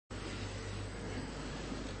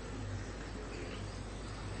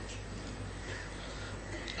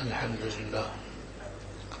الحمد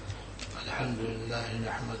لله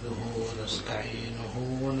نحمده ونستعينه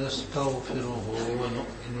ونستغفره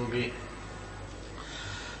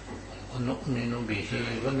ونؤمن به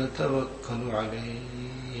ونتوكل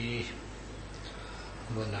عليه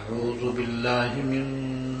ونعوذ بالله من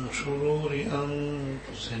شرور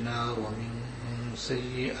أنفسنا ومن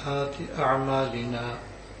سيئات أعمالنا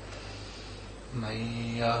من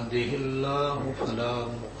يهده الله فلا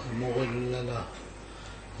مضل له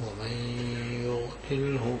ومن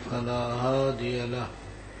يضلله فلا هادي له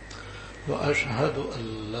وأشهد أن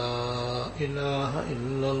لا إله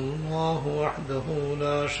إلا الله وحده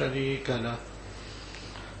لا شريك له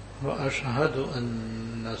وأشهد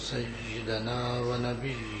أن سيدنا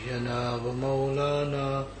ونبينا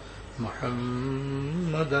ومولانا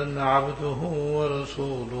محمدا عبده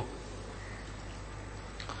ورسوله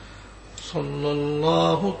صلى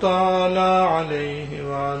الله تعالى عليه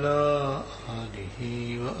وعلى آله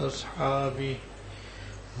وأصحابه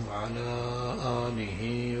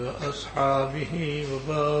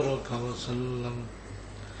وبارك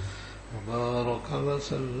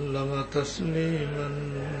وسلم تسليما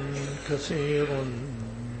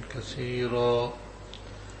كثيرا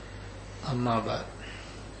أما بعد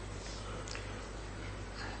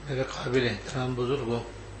میرے قابل احترام بزرگوں،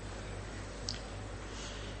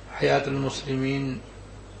 حیات المسلمین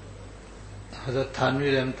حضرت تھانوی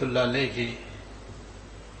رحمۃ اللہ علیہ کی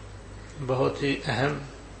بہت ہی اہم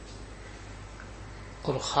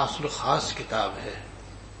اور خاص الخاص کتاب ہے،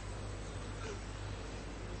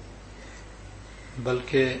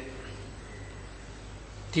 بلکہ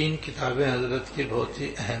 3 کتابیں حضرت کی بہت ہی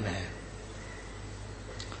اہم ہیں،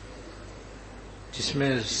 جس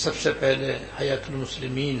میں سب سے پہلے حیات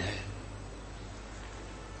المسلمین ہے،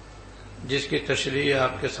 جس کی تشریح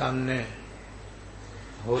آپ کے سامنے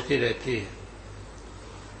ہوتی رہتی ہے،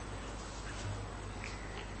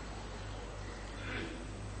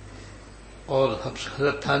 اور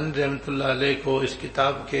حضرت تھانوی رحمۃ اللہ علیہ کو اس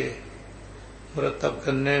کتاب کے مرتب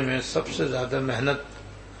کرنے میں سب سے زیادہ محنت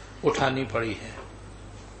اٹھانی پڑی ہے،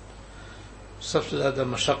 سب سے زیادہ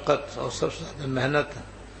مشقت اور سب سے زیادہ محنت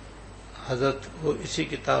حضرت کو اسی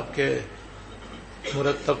کتاب کے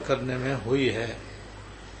مرتب کرنے میں ہوئی ہے۔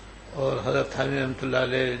 اور حضرت تھانوی رحمۃ اللہ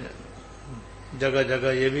علیہ جگہ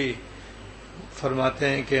جگہ یہ بھی فرماتے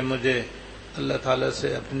ہیں کہ مجھے اللہ تعالیٰ سے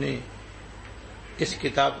اپنی اس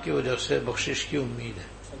کتاب کی وجہ سے بخشش کی امید ہے،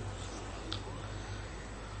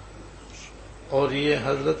 اور یہ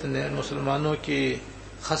حضرت نے مسلمانوں کی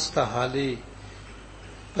خستہ حالی،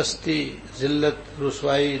 پستی، ذلت،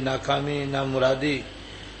 رسوائی، ناکامی، نامرادی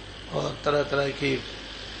اور طرح طرح کی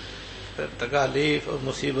تکالیف اور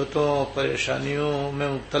مصیبتوں اور پریشانیوں میں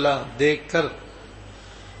مبتلا دیکھ کر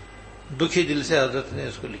دکھی دل سے حضرت نے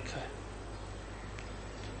اس کو لکھا ہے،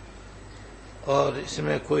 اور اس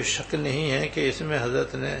میں کوئی شک نہیں ہے کہ اس میں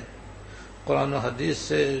حضرت نے قرآن و حدیث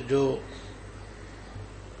سے جو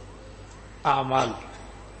اعمال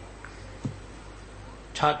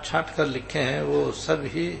چھانٹ چھانٹ کر لکھے ہیں وہ سب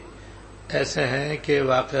ہی ایسے ہیں کہ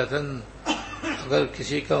واقعتاً اگر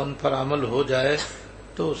کسی کا ان پر عمل ہو جائے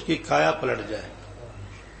تو اس کی کایا پلٹ جائے،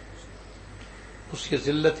 اس کی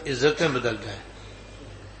ذلت عزت میں بدل جائے،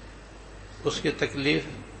 اس کی تکلیف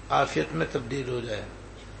عافیت میں تبدیل ہو جائے،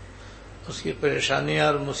 اس کی پریشانیاں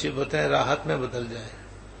اور مصیبتیں راحت میں بدل جائیں،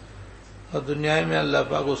 اور دنیا میں اللہ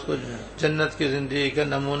پاک اس کو جنت کی زندگی کا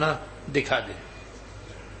نمونہ دکھا دے۔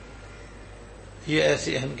 یہ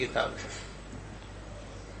ایسی اہم کتاب ہے۔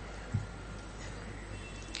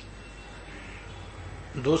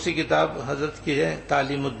 دوسری کتاب حضرت کی ہے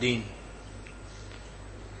تعلیم الدین۔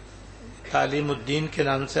 تعلیم الدین کے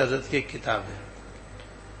نام سے حضرت کی ایک کتاب ہے،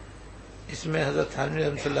 اس میں حضرت تھانوی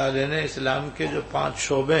رحمۃ اللہ علیہ نے اسلام کے جو 5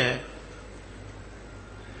 شعبے ہیں،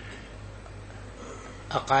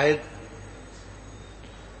 عقائد،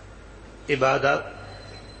 عبادات،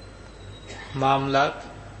 معاملات،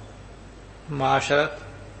 معاشرت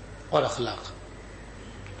اور اخلاق،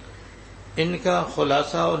 ان کا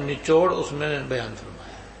خلاصہ اور نچوڑ اس میں بیان فرمایا،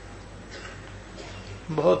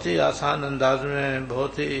 بہت ہی آسان انداز میں،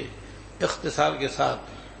 بہت ہی اختصار کے ساتھ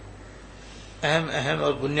اہم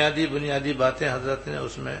اور بنیادی باتیں حضرت نے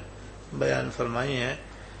اس میں بیان فرمائی ہیں۔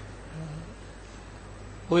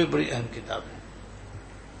 وہی بڑی اہم کتاب ہے،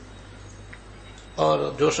 اور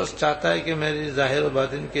جو شخص چاہتا ہے کہ میری ظاہر و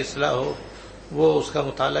باطن کی اصلاح ہو وہ اس کا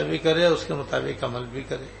مطالعہ بھی کرے، اس کے مطابق عمل بھی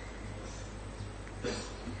کرے۔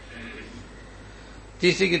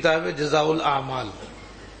 تیسری کتاب ہے جزاء الاعمال۔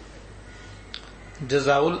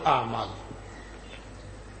 جزاء الاعمال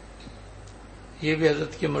یہ بھی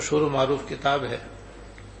حضرت کی مشہور و معروف کتاب ہے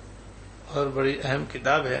اور بڑی اہم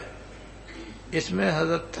کتاب ہے۔ اس میں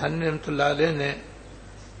حضرت تھانوی رحمۃ اللہ علیہ نے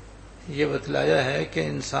یہ بتلایا ہے کہ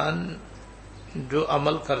انسان جو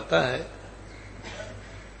عمل کرتا ہے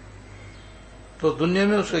تو دنیا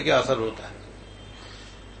میں اس کا کیا اثر ہوتا ہے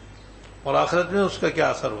اور آخرت میں اس کا کیا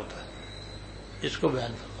اثر ہوتا ہے، اس کو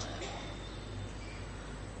بیان فرمایا۔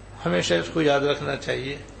 ہمیشہ اس کو یاد رکھنا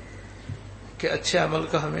چاہیے کہ اچھے عمل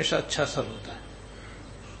کا ہمیشہ اچھا اثر ہوتا ہے،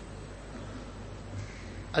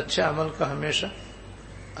 اچھے عمل کا ہمیشہ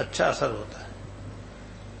اچھا اثر ہوتا ہے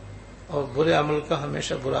اور برے عمل کا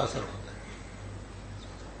ہمیشہ برا اثر ہوتا ہے۔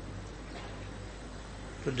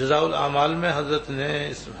 تو جزاء الاعمال میں حضرت نے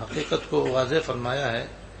اس حقیقت کو واضح فرمایا ہے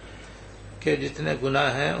کہ جتنے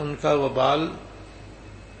گناہ ہیں ان کا وبال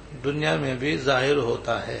دنیا میں بھی ظاہر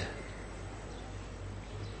ہوتا ہے۔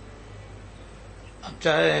 اب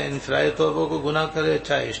چاہے انفرادی طور پر کوئی گناہ کرے،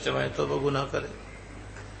 چاہے اجتماعی طور پر گناہ کرے،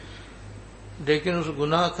 لیکن اس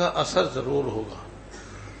گناہ کا اثر ضرور ہوگا۔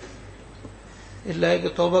 اللہ ہے کہ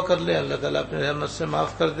توبہ کر لیں، اللہ تعالیٰ اپنی رحمت سے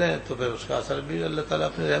معاف کر دیں تو پھر اس کا اثر بھی اللہ تعالیٰ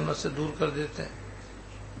اپنی رحمت سے دور کر دیتے ہیں،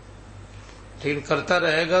 لیکن کرتا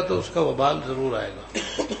رہے گا تو اس کا وبال ضرور آئے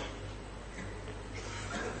گا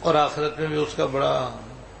اور آخرت میں بھی اس کا بڑا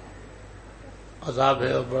عذاب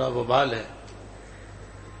ہے اور بڑا وبال ہے۔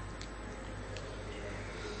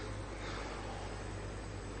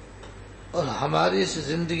 اور ہماری اس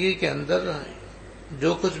زندگی کے اندر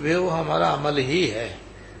جو کچھ بھی ہے وہ ہمارا عمل ہی ہے۔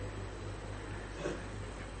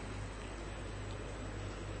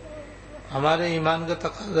 ہمارے ایمان کا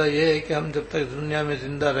تقاضا یہ ہے کہ ہم جب تک دنیا میں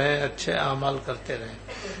زندہ رہیں اچھے اعمال کرتے رہیں،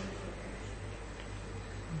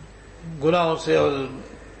 گناہوں سے اور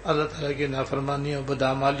اللہ تعالیٰ کی نافرمانیوں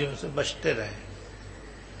بدعمالیوں سے بچتے رہیں،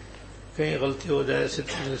 کہیں غلطی ہو جائے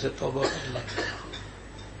صدق سے توبہ کر لیں۔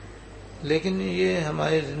 لیکن یہ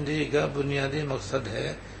ہماری زندگی کا بنیادی مقصد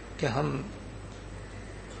ہے کہ ہم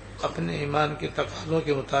اپنے ایمان کے تقاضوں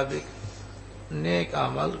کے مطابق نیک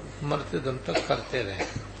اعمال مرتے دم تک کرتے رہیں۔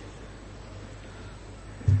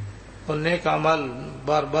 اور نیک اعمال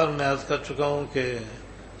بار بار میں عرض کر چکا ہوں کہ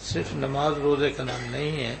صرف نماز روزے کا نام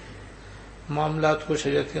نہیں ہے، معاملات کو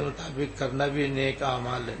شریعت کے مطابق کرنا بھی نیک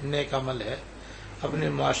عمل ہے، اپنے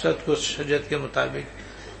معاشرت کو شریعت کے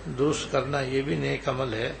مطابق درست کرنا یہ بھی نیک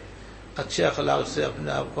عمل ہے، اچھے اخلاق سے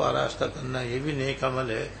اپنے آپ کو آراستہ کرنا یہ بھی نیک عمل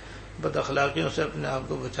ہے، بد اخلاقیوں سے اپنے آپ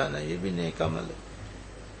کو بچانا یہ بھی نیک عمل ہے۔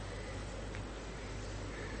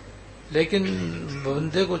 لیکن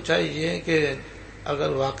بندے کو چاہیے کہ اگر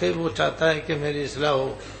واقعی وہ چاہتا ہے کہ میری اصلاح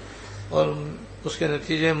ہو اور اس کے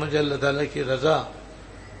نتیجے میں مجھے اللہ تعالیٰ کی رضا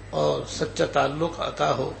اور سچا تعلق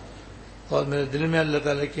عطا ہو اور میرے دل میں اللہ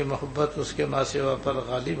تعالیٰ کی محبت اس کے ما سوا پر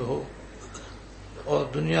غالب ہو اور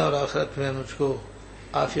دنیا اور آخرت میں مجھ کو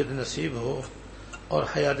عافیت نصیب ہو اور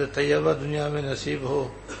حیات طیبہ دنیا میں نصیب ہو،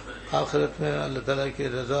 آخرت میں اللہ تعالیٰ کی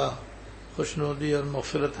رضا، خوشنودی اور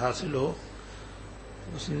مغفرت حاصل ہو،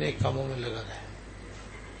 اس نیک کاموں میں لگا رہے۔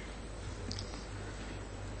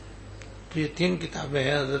 تو یہ 3 کتابیں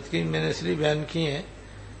ہیں حضرت کی، میں نے اس لیے بیان کی ہیں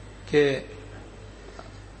کہ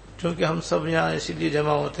چونکہ ہم سب یہاں اسی لیے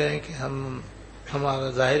جمع ہوتے ہیں کہ ہمارا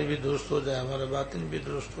ظاہر بھی درست ہو جائے، ہمارا باطن بھی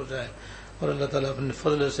درست ہو جائے اور اللہ تعالیٰ اپنے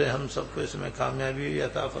فضل سے ہم سب کو اس میں کامیابی بھی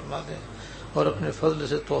عطا فرما دیں اور اپنے فضل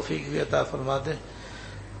سے توفیق بھی عطا فرما دیں۔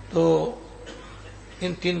 تو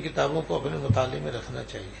ان 3 کتابوں کو اپنے مطالعے میں رکھنا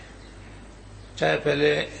چاہیے، چاہے پہلے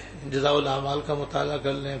جزاء الاعمال کا مطالعہ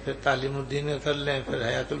کر لیں، پھر تعلیم الدین کا کر لیں، پھر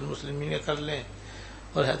حیات المسلمین کا کر لیں،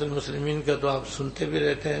 اور حیات المسلمین کا تو آپ سنتے بھی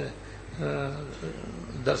رہتے ہیں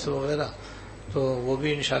درس وغیرہ، تو وہ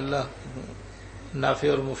بھی انشاءاللہ نافع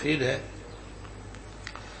اور مفید ہے۔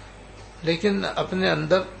 لیکن اپنے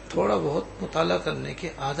اندر تھوڑا بہت مطالعہ کرنے کی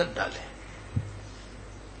عادت ڈالیں،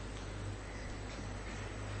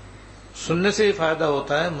 سننے سے بھی فائدہ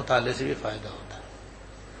ہوتا ہے، مطالعے سے بھی فائدہ ہوتا ہے۔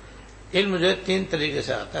 علم جو ہے 3 طریقے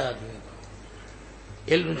سے آتا ہے آدمی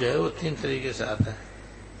کو، علم جو ہے وہ 3 طریقے سے آتا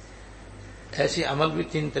ہے، ایسی عمل بھی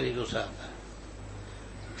 3 طریقوں سے آتا ہے۔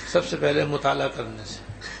 سب سے پہلے مطالعہ کرنے سے،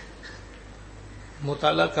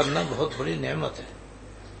 مطالعہ کرنا بہت بڑی نعمت ہے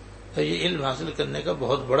اور یہ علم حاصل کرنے کا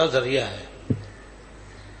بہت بڑا ذریعہ ہے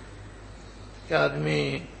کہ آدمی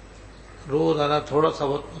روزانہ تھوڑا سا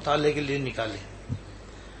وقت مطالعے کے لیے نکالے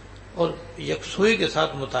اور یکسوئی کے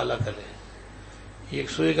ساتھ مطالعہ کرے۔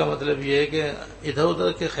 یکسوئی کا مطلب یہ ہے کہ ادھر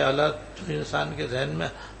ادھر کے خیالات جو انسان کے ذہن میں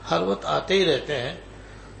ہر وقت آتے ہی رہتے ہیں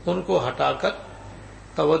ان کو ہٹا کر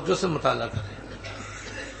توجہ سے مطالعہ کریں۔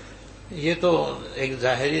 یہ تو ایک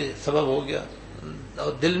ظاہری سبب ہو گیا،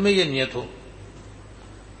 اور دل میں یہ نیت ہو،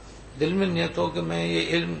 دل میں نیت ہو کہ میں یہ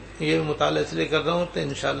علم یہ مطالعہ اس لیے کر رہا ہوں تو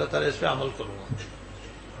انشاءاللہ تعالی اس پہ عمل کروں گا۔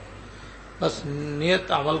 بس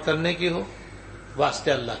نیت عمل کرنے کی ہو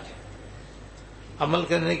واسطے اللہ کے، عمل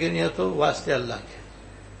کرنے کی نیت ہو واسطے اللہ کے،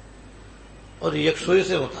 اور یکسوئی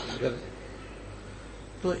سے مطالعہ کریں۔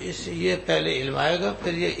 تو یہ پہلے علم آئے گا،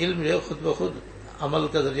 پھر یہ علم جو ہے خود بخود عمل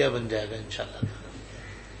کا ذریعہ بن جائے گا انشاءاللہ۔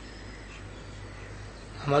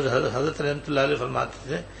 ہمارے حضرت رحمۃ اللہ علیہ فرماتے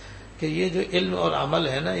تھے کہ یہ جو علم اور عمل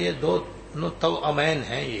ہے نا، یہ دونوں توامین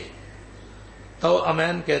ہیں۔ یہ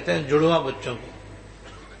توامین کہتے ہیں جڑواں بچوں کو۔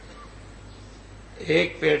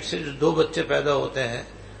 ایک پیٹ سے جو 2 بچے پیدا ہوتے ہیں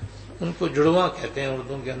ان کو جڑواں کہتے ہیں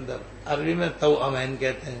اردو کے اندر، عربی میں توامین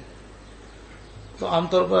کہتے ہیں۔ تو عام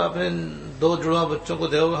طور پر اپنے 2 جڑواں بچوں کو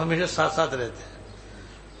دیکھو گے ہمیشہ ساتھ ساتھ رہتے ہیں،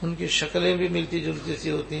 ان کی شکلیں بھی ملتی جلتی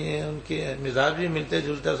سی ہوتی ہیں، ان کے مزاج بھی ملتے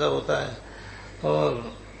جلتا سا ہوتا ہے۔ اور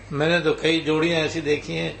میں نے تو کئی جوڑیاں ایسی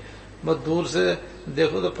دیکھی ہیں، بس دور سے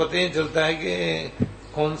دیکھو تو پتہ ہی چلتا ہے کہ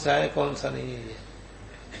کون سا ہے کون سا نہیں ہے یہ۔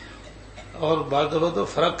 اور بعض دفعہ تو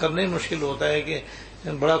فرق کرنا ہی مشکل ہوتا ہے کہ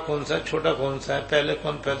بڑا کون سا ہے چھوٹا کون سا ہے، پہلے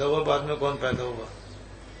کون پیدا ہوا بعد میں کون پیدا ہوا۔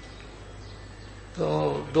 تو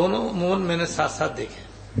دونوں عموماً میں نے ساتھ ساتھ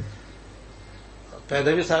دیکھے،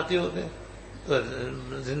 پیدا بھی ساتھ ہی ہوتے ہیں، تو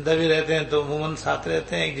زندہ بھی رہتے ہیں تو عموماً ساتھ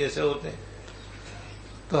رہتے ہیں، ایک جیسے ہوتے ہیں۔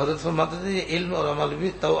 تو حضرت فرماتے تھے یہ علم اور عمل بھی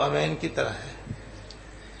توامین کی طرح ہے،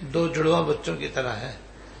 2 جڑواں بچوں کی طرح ہے۔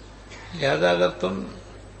 لہذا اگر تم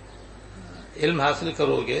علم حاصل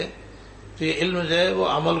کرو گے تو یہ علم جو ہے وہ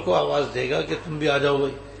عمل کو آواز دے گا کہ تم بھی آ جاؤ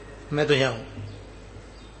بھائی، میں تو یہاں ہوں۔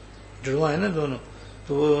 جڑواں ہے نا دونوں،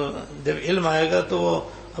 تو وہ جب علم آئے گا تو وہ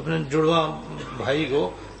اپنے جڑواں بھائی کو،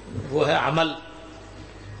 وہ ہے عمل،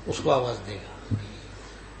 اس کو آواز دے گا۔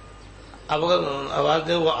 اب اگر آواز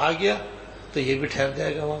دے وہ آ گیا تو یہ بھی ٹھہر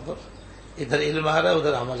جائے گا وہاں پر، ادھر علم آ رہا ہے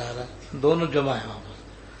ادھر عمل آ رہا ہے، دونوں جمع ہے وہاں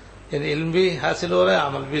پر، یعنی علم بھی حاصل ہو رہا ہے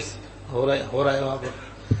عمل بھی ہو رہا ہے وہاں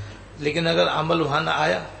پر۔ لیکن اگر عمل وہاں نہ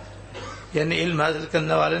آیا، یعنی علم حاصل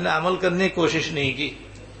کرنے والے نے عمل کرنے کی کوشش نہیں کی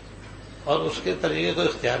اور اس کے طریقے کو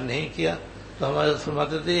اختیار نہیں کیا، تو ہمارے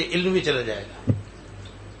فرماتے تھے یہ علم بھی چلا جائے گا،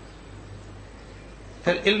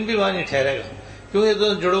 پھر علم بھی وہاں نہیں ٹھہرے گا، کیونکہ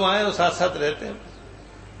دونوں جڑواں ہیں وہ ساتھ ساتھ رہتے ہیں۔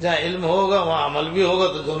 جہاں علم ہوگا وہاں عمل بھی ہوگا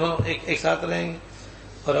تو دونوں ایک ساتھ رہیں گے،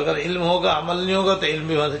 اور اگر علم ہوگا عمل نہیں ہوگا تو علم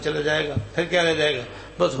بھی وہاں سے چلا جائے گا، پھر کیا رہ جائے گا؟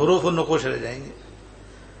 بس حروف و نقوش رہ جائیں گے،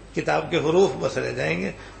 کتاب کے حروف بس رہ جائیں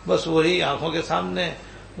گے، بس وہی آنکھوں کے سامنے،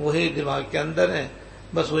 وہی دماغ کے اندر ہیں،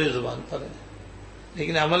 بس وہی زبان پر ہے،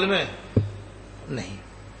 لیکن عمل میں نہیں۔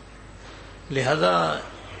 لہذا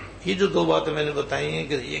یہ جو 2 باتیں میں نے بتائی ہیں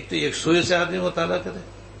کہ ایک تو ایک سوئے سے آدمی مطالعہ کرے،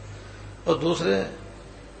 اور دوسرے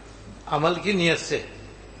عمل کی نیت سے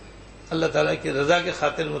اللہ تعالیٰ کی رضا کے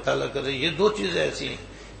خاطر مطالعہ کرے۔ یہ 2 چیزیں ایسی ہیں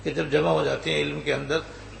کہ جب جمع ہو جاتی ہیں علم کے اندر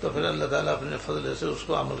تو پھر اللہ تعالیٰ اپنے فضل سے اس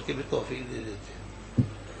کو عمل کی بھی توفیق دے دیتے ہیں۔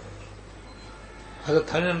 حضرت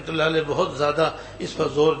تھانوی رحمۃ اللہ علیہ بہت زیادہ اس پر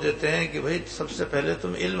زور دیتے ہیں کہ بھائی سب سے پہلے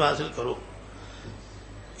تم علم حاصل کرو،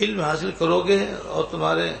 علم حاصل کرو گے اور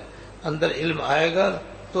تمہارے اندر علم آئے گا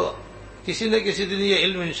تو کسی نہ کسی دن یہ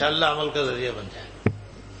علم انشاءاللہ عمل کا ذریعہ بن جائے گا۔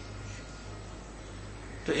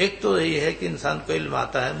 تو ایک تو یہ ہے کہ انسان کو علم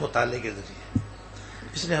آتا ہے مطالعے کے ذریعے،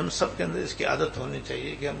 اس لیے ہم سب کے اندر اس کی عادت ہونی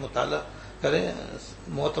چاہیے کہ ہم مطالعہ کریں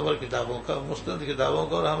معتبر کتابوں کا، مستند کتابوں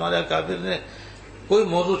کا، اور ہمارے اکابر نے کوئی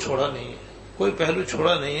موضوع چھوڑا نہیں ہے، کوئی پہلو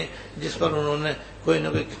چھوڑا نہیں ہے جس پر انہوں نے کوئی نہ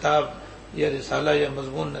کوئی کتاب یا رسالہ یا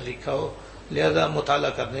مضمون نہ لکھا ہو۔ لہذا مطالعہ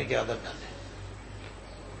کرنے کی عادت ڈالیں۔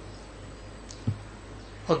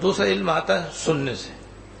 اور دوسرا علم آتا ہے سننے سے،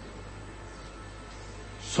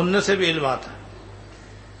 سننے سے بھی علم آتا ہے۔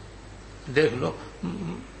 دیکھ لو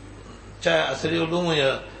چاہے عصری علوم ہو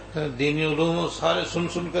یا دینی علوم ہو، سارے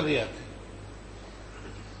سن کر ہی آتے ہیں۔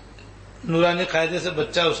 نورانی قاعدے سے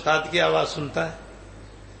بچہ استاد کی آواز سنتا ہے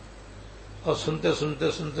اور سنتے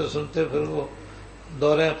سنتے سنتے سنتے پھر وہ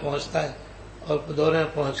دورے پہنچتا ہے، اور دورے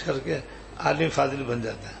پہنچ کر کے عالم فاضل بن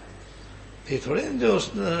جاتا ہے۔ یہ تھوڑے جو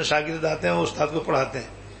شاگرد آتے ہیں وہ استاد کو پڑھاتے ہیں،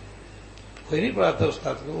 کوئی نہیں پڑھاتا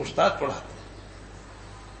استاد کو، استاد پڑھاتے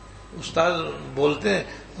ہیں۔ استاد بولتے ہیں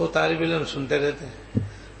وہ طالب علم سنتے رہتے ہیں،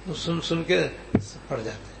 وہ سن کے پڑھ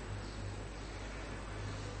جاتے ہیں۔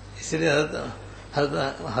 اسی لیے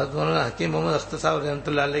حضرت مولانا حکیم محمد اختر صاحب رحمۃ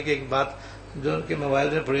اللہ علیہ کی ایک بات جو ان کے موبائل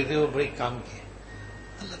میں پڑھی تھی وہ بڑی کام کی،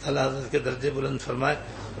 اللہ تعالیٰ حضرت کے درجے بلند فرمائے۔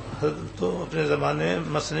 حضرت تو اپنے زمانے میں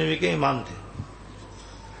مثنوی کے امام تھے،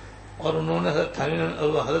 اور انہوں نے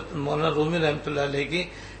حضرت مولانا رومی رحمۃ اللہ علیہ کی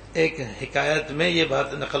ایک حکایت میں یہ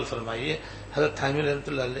بات نقل فرمائی ہے حضرت تھانوی رحمۃ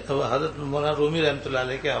اللہ علیہ، حضرت مولانا رومی رحمۃ اللہ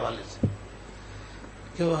علیہ کے حوالے سے،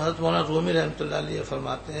 کہ وہ حضرت مولانا رومی رحمۃ اللہ علیہ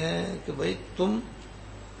فرماتے ہیں کہ بھائی تم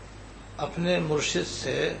اپنے مرشد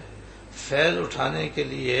سے فیض اٹھانے کے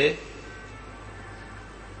لیے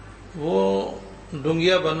وہ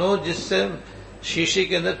ڈنگیا بنو جس سے شیشے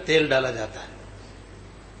کے اندر تیل ڈالا جاتا ہے۔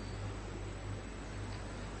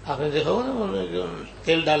 آپ نے دیکھا ہوگا نا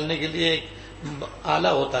تیل ڈالنے کے لیے ایک آلہ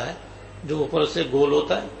ہوتا ہے جو اوپر سے گول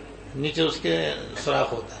ہوتا ہے، نیچے اس کے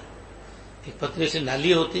سوراخ ہوتا ہے، ایک پتلی سی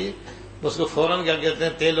نالی ہوتی ہے، اس کو فوراً کیا کہتے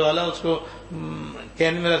ہیں تیل والا اس کو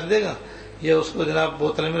کین میں رکھ دے گا یا اس کو جناب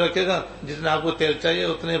بوتل میں رکھے گا، جتنا آپ کو تیل چاہیے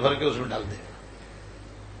اتنے بھر کے اس میں ڈال دے گا.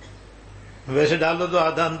 ویسے ڈال دو تو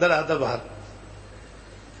آدھا اندر آدھا باہر،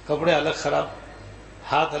 کپڑے الگ خراب،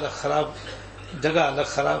 ہاتھ الگ خراب، جگہ الگ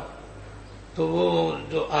خراب. تو وہ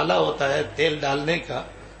جو آلہ ہوتا ہے تیل ڈالنے کا،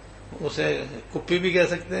 اسے کپی بھی کہہ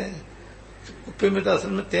سکتے ہیں. کپی میں تو اصل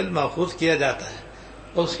میں تیل محفوظ کیا جاتا ہے،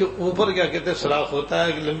 اور اس کے اوپر کیا کہتے ہیں سوراخ ہوتا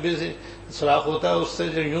ہے، ایک لمبی سی سوراخ ہوتا ہے، اس سے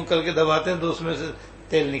جو یوں کر کے دباتے ہیں تو اس میں سے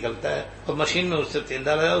تیل نکلتا ہے، اور مشین میں اس سے تیل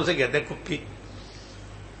ڈالا جاتا ہے، اسے کہتے ہیں کپی.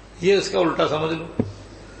 یہ اس کا الٹا سمجھ لو.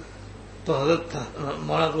 تو حضرت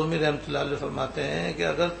مولانا رومی رحمۃ اللہ علیہ فرماتے ہیں کہ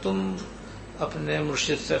اگر تم اپنے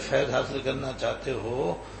مرشد سے فیض حاصل کرنا چاہتے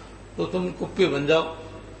ہو تو تم کپی بن جاؤ،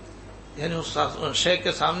 یعنی اس شیخ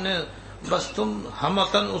کے سامنے بس تم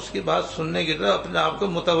ہمتن اس کی بات سننے کی طرف اپنے آپ کو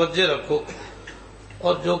متوجہ رکھو،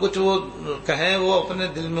 اور جو کچھ وہ کہیں وہ اپنے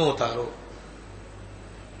دل میں اتارو.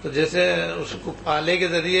 تو جیسے اس کو آلے کے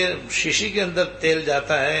ذریعے شیشی کے اندر تیل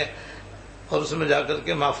جاتا ہے اور اس میں جا کر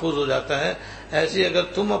کے محفوظ ہو جاتا ہے، ایسے اگر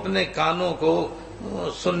تم اپنے کانوں کو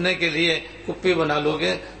سننے کے لیے کپی بنا لو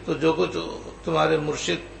گے تو جو کچھ تمہارے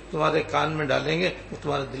مرشد تمہارے کان میں ڈالیں گے وہ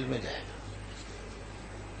تمہارے دل میں جائے گا،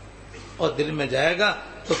 اور دل میں جائے گا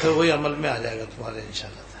تو پھر وہی عمل میں آ جائے گا تمہارے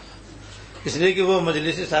انشاءاللہ تعالی. اس لیے کہ وہ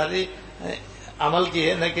مجلس ساری عمل کی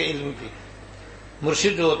ہے نہ کہ علم کی.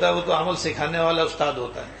 مرشد جو ہوتا ہے وہ تو عمل سکھانے والا استاد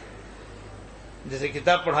ہوتا ہے. جیسے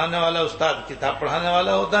کتاب پڑھانے والا استاد کتاب پڑھانے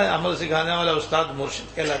والا ہوتا ہے، عمل سکھانے والا استاد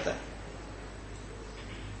مرشد کہلاتا ہے.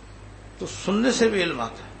 تو سننے سے بھی علم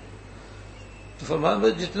آتا ہے. تو فرمایا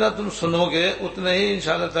بھائی جتنا تم سنو گے اتنا ہی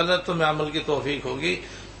انشاءاللہ تعالیٰ تمہیں عمل کی توفیق ہوگی،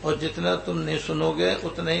 اور جتنا تم نہیں سنو گے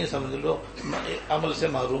اتنا ہی سمجھ لو عمل سے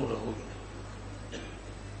محروم رہو گے.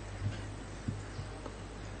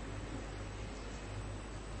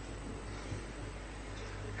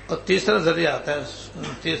 اور تیسرا ذریعہ آتا ہے،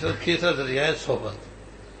 تیسرا ذریعہ ہے صحبت.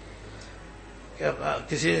 کہ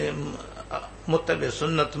کسی متبع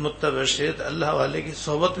سنت متبع شریعت اللہ والے کی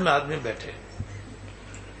صحبت میں آدمی بیٹھے.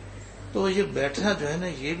 تو یہ بیٹھنا جو ہے نا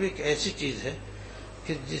یہ بھی ایک ایسی چیز ہے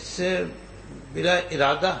کہ جس سے بلا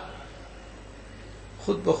ارادہ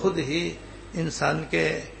خود بخود ہی انسان کے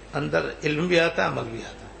اندر علم بھی آتا ہے، عمل بھی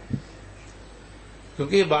آتا ہے.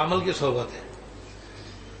 کیونکہ یہ بعمل کی صحبت ہے.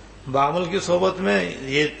 بعمل کی صحبت میں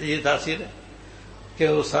یہ تاثیر ہے کہ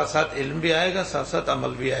وہ ساتھ ساتھ علم بھی آئے گا، ساتھ ساتھ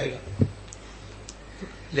عمل بھی آئے گا.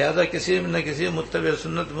 لہذا کسی نہ کسی متبع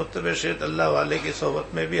سنت متبع شریعت اللہ والے کی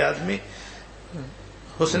صحبت میں بھی آدمی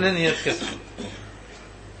حسن نیت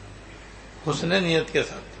کے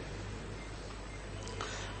ساتھ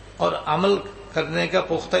اور عمل کرنے کا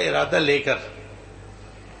پختہ ارادہ لے کر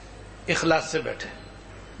اخلاص سے بیٹھے.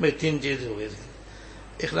 بھائی تین چیزیں ہو گئی.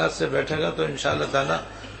 اخلاص سے بیٹھے گا تو انشاءاللہ تعالی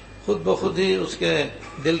خود بخود ہی اس کے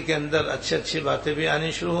دل کے اندر اچھی اچھی باتیں بھی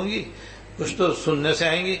آنی شروع ہوں گی. کچھ تو سننے سے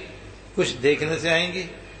آئیں گی، کچھ دیکھنے سے آئیں گی،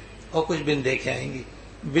 اور کچھ بن دیکھے آئیں گی،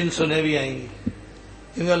 بن سنے بھی آئیں گی.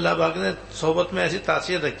 کیونکہ اللہ پاک نے صحبت میں ایسی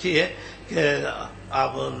تاثیر رکھی ہے کہ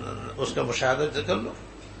آپ اس کا مشاہدہ کر لو.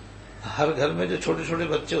 ہر گھر میں جو چھوٹے چھوٹے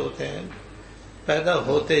بچے ہوتے ہیں پیدا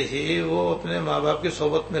ہوتے ہی وہ اپنے ماں باپ کی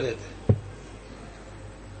صحبت میں رہتے ہیں.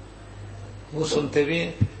 وہ سنتے بھی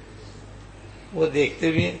ہیں، وہ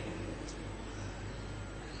دیکھتے بھی ہیں،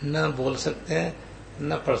 نہ بول سکتے ہیں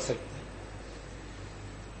نہ پڑھ سکتے ہیں،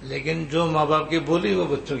 لیکن جو ماں باپ کی بولی وہ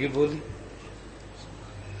بچوں کی بولی،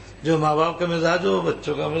 جو ماں باپ کا مزاج وہ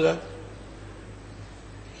بچوں کا مزاج.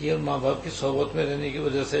 یہ ماں باپ کی صحبت میں رہنے کی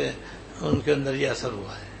وجہ سے ان کے اندر یہ اثر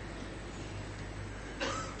ہوا ہے.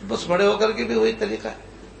 بس بڑے ہو کر کے بھی وہی طریقہ ہے.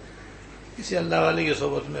 کسی اللہ والے کی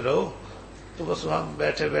صحبت میں رہو تو بس وہاں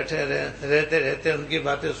بیٹھے بیٹھے رہتے ان کی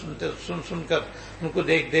باتیں سن کر، ان کو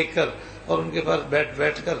دیکھ کر، اور ان کے پاس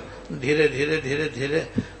بیٹھ کر دھیرے دھیرے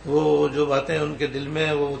وہ جو باتیں ان کے دل میں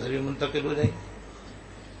ہیں وہ ادھر ہی منتقل ہو جائیں گی.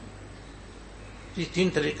 یہ تین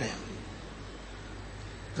طریقے ہیں.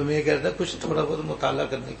 تو میں یہ کہتا کچھ تھوڑا بہت مطالعہ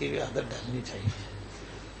کرنے کی بھی عادت ڈالنی چاہیے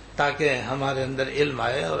تاکہ ہمارے اندر علم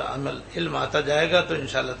آئے، اور علم آتا جائے گا تو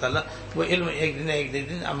انشاءاللہ تعالی وہ علم ایک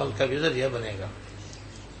دن عمل کا بھی ذریعہ بنے گا.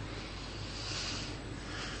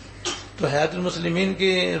 تو حیات المسلمین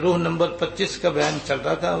کی روح نمبر 25 کا بیان چل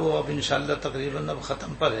رہا تھا، وہ اب انشاءاللہ تقریباً اب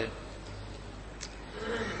ختم پر ہے.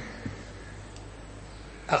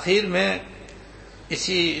 اخیر میں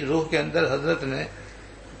اسی روح کے اندر حضرت نے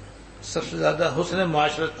سب سے زیادہ حسن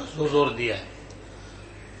معاشرت پر زور دیا ہے،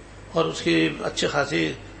 اور اس کی اچھی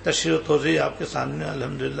خاصی تشریح و توضیح آپ کے سامنے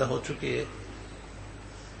الحمدللہ ہو چکی ہے.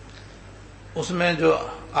 اس میں جو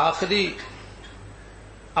آخری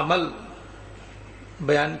عمل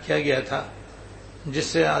بیان کیا گیا تھا جس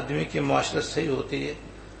سے آدمی کی معاشرت صحیح ہوتی ہے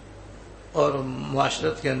اور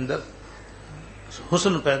معاشرت کے اندر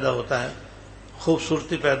حسن پیدا ہوتا ہے،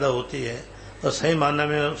 خوبصورتی پیدا ہوتی ہے، اور صحیح معنی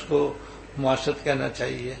میں اس کو معاشرت کہنا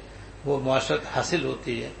چاہیے، وہ معاشرت حاصل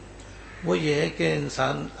ہوتی ہے، وہ یہ ہے کہ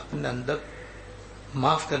انسان اپنے اندر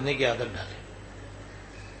معاف کرنے کی عادت ڈالے.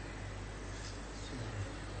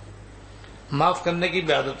 معاف کرنے کی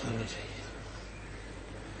بھی عادت ہونی چاہیے.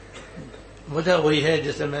 وجہ وہی ہے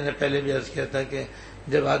جیسے میں نے پہلے بھی عرض کیا تھا کہ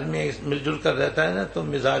جب آدمی مل جل کر رہتا ہے نا تو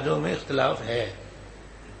مزاجوں میں اختلاف ہے.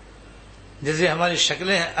 جیسے ہماری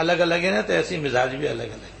شکلیں الگ الگ ہیں نا تو ایسی مزاج بھی الگ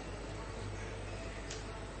الگ ہے.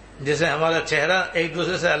 جیسے ہمارا چہرہ ایک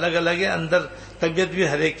دوسرے سے الگ الگ ہے، اندر طبیعت بھی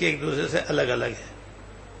ہر ایک کی ایک دوسرے سے الگ الگ ہے.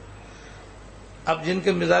 اب جن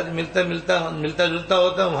کے مزاج ملتا جلتا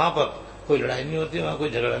ہوتا ہے وہاں پر کوئی لڑائی نہیں ہوتی، وہاں کوئی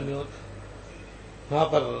جھگڑا نہیں ہوتا، وہاں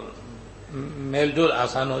پر میل جول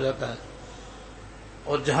آسان ہو جاتا ہے.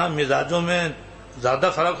 اور جہاں مزاجوں میں زیادہ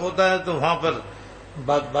فرق ہوتا ہے تو وہاں پر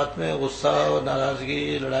بات بات میں غصہ اور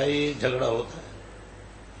ناراضگی، لڑائی جھگڑا ہوتا ہے.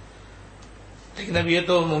 لیکن اب یہ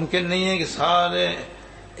تو ممکن نہیں ہے کہ سارے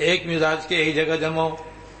ایک مزاج کے ایک جگہ جمع ہو،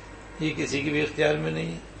 یہ کسی کی بھی اختیار میں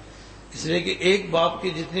نہیں ہے. اس لیے کہ ایک باپ کی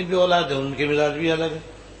جتنی بھی اولاد ہیں ان کے مزاج بھی الگ ہیں،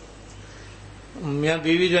 میاں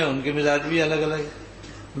بیوی جو ہیں ان کے مزاج بھی الگ الگ ہیں،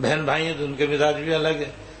 بہن بھائی ہیں تو ان کے مزاج بھی الگ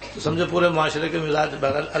ہیں. تو سمجھو پورے معاشرے کے مزاج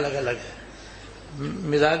الگ الگ ہیں.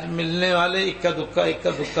 مزاج ملنے والے اکا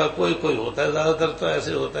دکا کوئی ہوتا ہے. زیادہ تر تو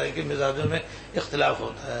ایسے ہوتا ہے کہ مزاجوں میں اختلاف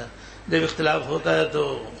ہوتا ہے. جب اختلاف ہوتا ہے تو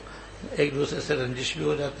ایک دوسرے سے رنجش بھی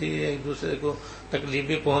ہو جاتی ہے، ایک دوسرے کو تکلیف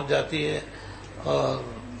بھی پہنچ جاتی ہے، اور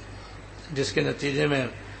جس کے نتیجے میں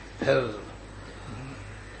پھر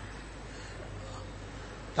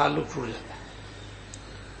تعلق ٹوٹ جاتا ہے.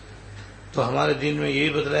 تو ہمارے دین میں یہی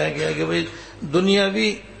بتلایا گیا کہ بھئی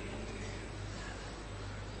دنیاوی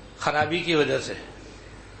خرابی کی وجہ سے،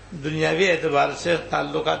 دنیاوی اعتبار سے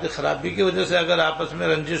تعلقات خرابی کی وجہ سے اگر آپس میں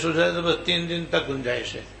رنجش ہو جائے تو بس 3 دن تک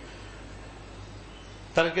گنجائش ہے.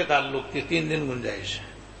 ترک تعلق کی 3 دن گنجائش ہے.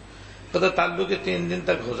 قطع تعلق کی 3 دن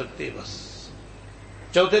تک ہو سکتی ہے، بس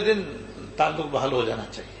چوتھے دن تعلق بحال ہو جانا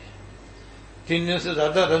چاہیے. 3 دن سے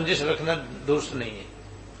زیادہ رنجش رکھنا درست نہیں ہے،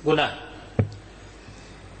 گناہ ہے.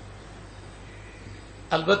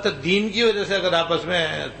 البتہ دین کی وجہ سے اگر آپس میں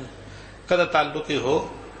قطع تعلقی ہو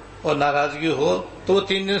اور ناراضگی ہو تو وہ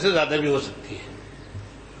 3 دن سے زیادہ بھی ہو سکتی ہے.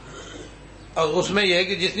 اور اس میں یہ ہے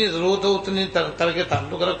کہ جتنی ضرورت ہو اتنی ترک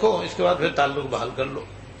تعلق رکھو، اس کے بعد پھر تعلق بحال کر لو.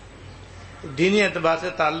 دینی اعتبار سے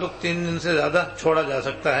تعلق 3 دن سے زیادہ چھوڑا جا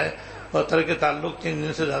سکتا ہے اور ترک تعلق 3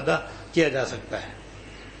 دن سے زیادہ کیا جا سکتا ہے.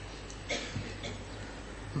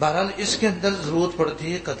 بہرحال اس کے اندر ضرورت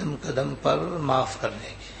پڑتی ہے قدم قدم پر معاف کرنے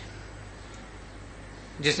کی.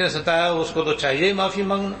 جس نے ستایا اس کو تو چاہیے ہی معافی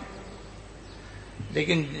مانگنا،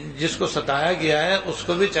 لیکن جس کو ستایا گیا ہے اس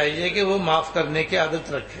کو بھی چاہیے کہ وہ معاف کرنے کی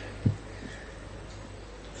عادت رکھے.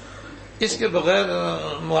 اس کے بغیر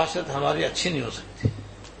معاشرت ہماری اچھی نہیں ہو سکتی.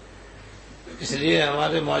 اس لیے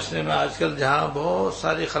ہمارے معاشرے میں آج کل جہاں بہت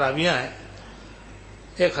ساری خرابیاں ہیں،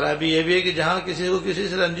 ایک خرابی یہ بھی ہے کہ جہاں کسی کو کسی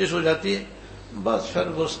سے رنجش ہو جاتی ہے بس پھر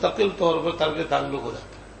مستقل طور پر ترک تعلق ہو جاتا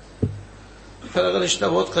ہے. پھر اگر رشتہ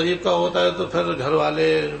بہت قریب کا ہوتا ہے تو پھر گھر والے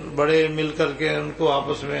بڑے مل کر کے ان کو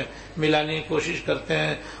آپس میں ملانے کی کوشش کرتے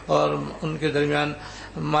ہیں اور ان کے درمیان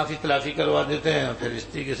معافی تلافی کروا دیتے ہیں، پھر اس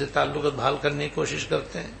طریقے سے تعلق بحال کرنے کی کوشش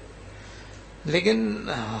کرتے ہیں. لیکن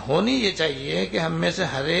ہونی یہ چاہیے کہ ہم میں سے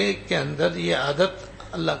ہر ایک کے اندر یہ عادت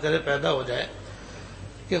اللہ کرے پیدا ہو جائے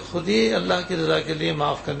کہ خود ہی اللہ کی رضا کے لیے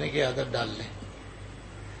معاف کرنے کی عادت ڈال لیں.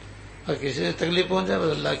 اور کسی سے تکلیف پہنچ جائے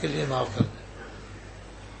بس اللہ کے لیے معاف کر دیں.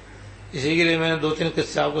 اسی کے لیے میں نے 2-3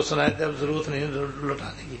 قصے آپ کو سنائے تھے، اب ضرورت نہیں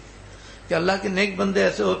لوٹانے کی، کہ اللہ کے نیک بندے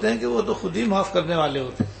ایسے ہوتے ہیں کہ وہ تو خود ہی معاف کرنے والے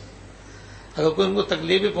ہوتے ہیں. اگر کوئی ان کو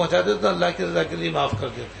تکلیف بھی پہنچاتے تو اللہ کی رضا کے لیے معاف کر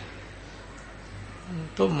دیتے ہیں.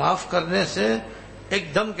 تو معاف کرنے سے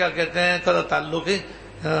ایک دم کیا کہتے ہیں قطع تعلق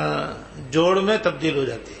جوڑ میں تبدیل ہو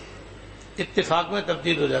جاتی ہے، اتفاق میں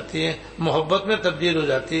تبدیل ہو جاتی ہے، محبت میں تبدیل ہو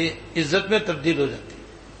جاتی ہے، عزت میں تبدیل ہو جاتی ہے.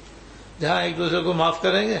 جہاں ایک دوسرے کو معاف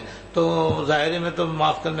کریں گے تو ظاہر میں تو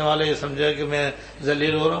معاف کرنے والے یہ سمجھے کہ میں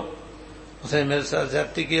ذلیل ہو رہا ہوں، اس نے میرے ساتھ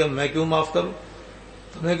زیادتی کی اور میں کیوں معاف کروں،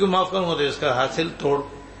 تو میں کیوں معاف کروں گا تو اس کا حاصل توڑ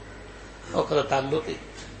اور قطع تعلق ہے،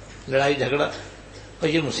 لڑائی جھگڑا، اور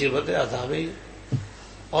یہ مصیبت ہے، عذاب ہے.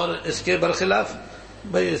 اور اس کے برخلاف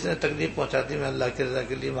بھائی اس نے تکلیف پہنچاتی میں اللہ کی رضا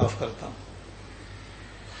کے لیے معاف کرتا ہوں،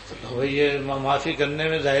 تو بھائی یہ معافی کرنے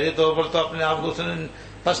میں ظاہری طور پر تو اپنے آپ کو اس نے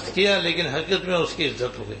پست کیا، لیکن حقیقت میں اس کی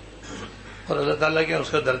عزت ہو گئی اور اللہ تعالیٰ کے اس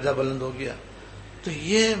کا درجہ بلند ہو گیا. تو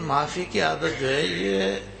یہ معافی کی عادت جو ہے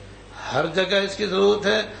یہ ہر جگہ اس کی ضرورت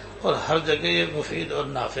ہے اور ہر جگہ یہ مفید اور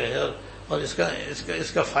نافع ہے، اور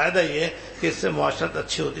اس کا فائدہ یہ ہے کہ اس سے معاشرت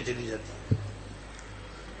اچھی ہوتی چلی جاتی ہے.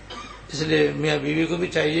 اس لیے میاں بیوی کو بھی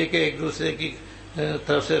چاہیے کہ ایک دوسرے کی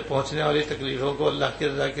طرف سے پہنچنے والی تکلیفوں کو اللہ کی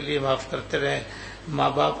رضا کے لیے معاف کرتے رہیں. ماں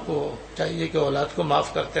باپ کو چاہیے کہ اولاد کو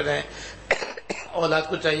معاف کرتے رہیں, اولاد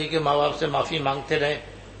کو چاہیے کہ ماں باپ سے معافی مانگتے رہیں,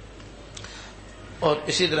 اور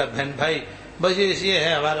اسی طرح بہن بھائی. بس یہ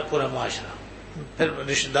ہے ہمارا پورا معاشرہ. پھر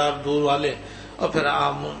رشتہ دار دور والے اور پھر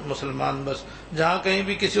عام مسلمان. بس جہاں کہیں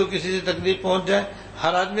بھی کسی کو کسی سے تکلیف پہنچ جائے,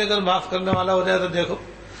 ہر آدمی اگر معاف کرنے والا ہو جائے تو دیکھو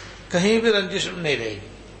کہیں بھی رنجش نہیں رہے گی,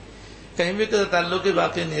 کہیں بھی تعلق کی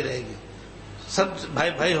باقی نہیں رہے گی. سب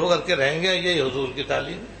بھائی بھائی ہو کر کے رہیں گے. یہی حضور کی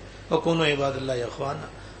تعلیم ہے. وَكُونُوا عِبَادَ اللَّهِ اخوانا.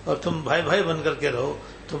 اور تم بھائی بھائی بن کر کے رہو.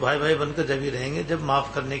 تو بھائی بھائی بن کر جب ہی رہیں گے جب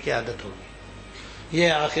معاف کرنے کی عادت ہوگی.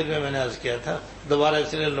 یہ آخر میں نے عرض کیا تھا, دوبارہ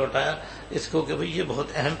اس لیے لوٹایا اس کو کہ بھئی یہ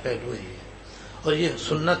بہت اہم پہلو ہے, اور یہ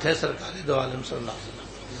سنت ہے سرکار دو عالم صلی اللہ علیہ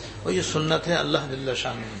وسلم, اور یہ سنت ہے اللہ جل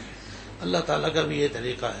شانہ. اللہ تعالیٰ کا بھی یہ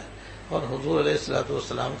طریقہ ہے, اور حضور علیہ الصلوۃ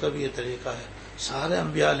والسلام کا بھی یہ طریقہ ہے, سارے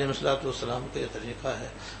انبیاء علیہ الصلوۃ والسلام کا یہ طریقہ ہے,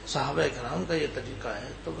 صحابہ کرام کا یہ طریقہ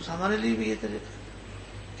ہے. تو بس ہمارے لیے بھی یہ طریقہ ہے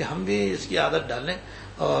کہ ہم بھی اس کی عادت ڈالیں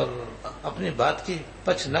اور اپنی بات کی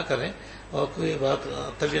پچ نہ کریں. اور کوئی بات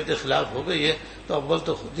طبیعت کے خلاف ہو گئی ہے تو اول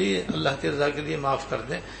تو خود ہی اللہ کی رضا کے لیے معاف کر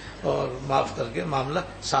دیں, اور معاف کر کے معاملہ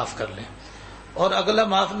صاف کر لیں. اور اگلا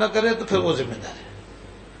معاف نہ کرے تو پھر وہ ذمہ دار ہے.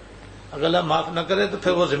 اگلا معاف نہ کرے تو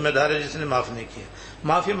پھر وہ ذمہ دار ہے جس نے معاف نہیں کیا.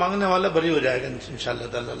 معافی مانگنے والا بری ہو جائے گا انشاءاللہ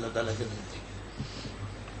تعالی اللہ تعالیٰ کے نزدیک.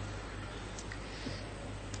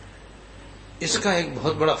 اس کا ایک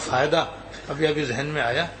بہت بڑا فائدہ ابھی ذہن میں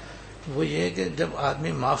آیا, وہ یہ ہے کہ جب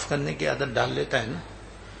آدمی معاف کرنے کی عادت ڈال لیتا ہے نا,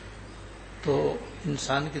 تو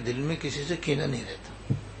انسان کے دل میں کسی سے کینہ نہیں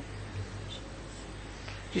رہتا,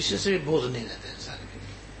 کسی سے بھی بوجھ نہیں رہتا انسان کے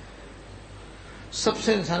دل. سب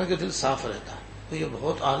سے انسان کا دل صاف رہتا. تو یہ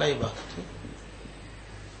بہت اعلیٰ عبادت ہے,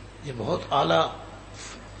 یہ بہت اعلیٰ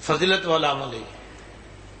فضیلت والا عمل ہے.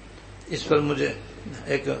 اس پر مجھے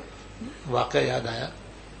ایک واقعہ یاد آیا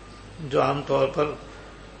جو عام طور پر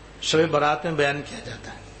شب برات میں بیان کیا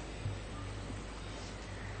جاتا ہے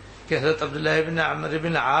کہ حضرت عبداللہ بن عمرو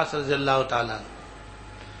بن عاص رضی اللہ تعالیٰ,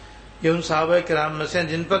 یہ ان صحابہ کرام میں سے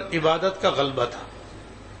جن پر عبادت کا غلبہ تھا,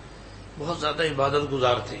 بہت زیادہ عبادت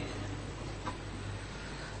گزار تھے.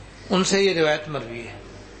 ان سے یہ روایت مروی ہے.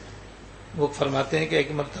 وہ فرماتے ہیں کہ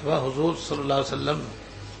ایک مرتبہ حضور صلی اللہ علیہ وسلم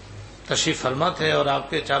تشریف فرما تھے اور آپ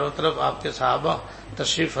کے چاروں طرف آپ کے صحابہ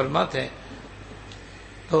تشریف فرما تھے.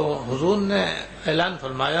 تو حضور نے اعلان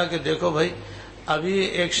فرمایا کہ دیکھو بھائی, ابھی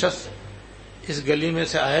ایک شخص اس گلی میں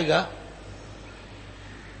سے آئے گا,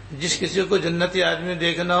 جس کسی کو جنتی آدمی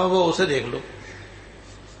دیکھنا ہو وہ اسے دیکھ لو.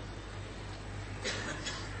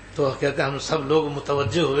 تو کہتے ہیں ہم سب لوگ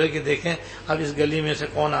متوجہ ہوئے کہ دیکھیں اب اس گلی میں سے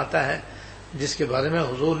کون آتا ہے جس کے بارے میں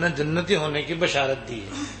حضور نے جنتی ہونے کی بشارت دی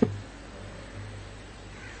ہے.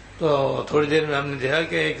 تو تھوڑی دیر میں ہم نے دیکھا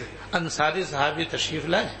کہ ایک انصاری صحابی تشریف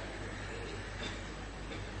لائے,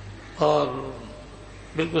 اور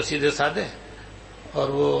بالکل سیدھے سادے, اور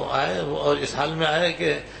وہ آئے اور اس حال میں آئے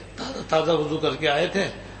کہ تازہ وضو کر کے آئے تھے,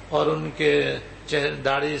 اور ان کے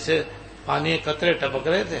داڑھی سے پانی قطرے ٹپک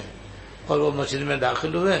رہے تھے, اور وہ مسجد میں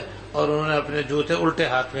داخل ہوئے اور انہوں نے اپنے جوتے الٹے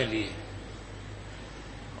ہاتھ میں لیے,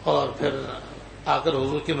 اور پھر آ کر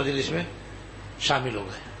حضور کی مجلس میں شامل ہو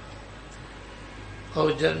گئے.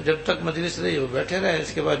 اور جب تک مجلس رہی وہ بیٹھے رہے.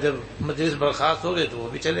 اس کے بعد جب مجلس برخاست ہو گئی تو وہ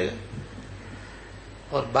بھی چلے گئے,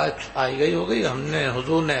 اور بات آئی گئی ہو گئی.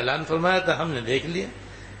 حضور نے اعلان فرمایا تھا, ہم نے دیکھ لیا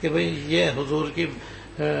کہ بھئی یہ حضور کی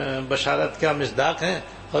بشارت کا مصداق ہیں,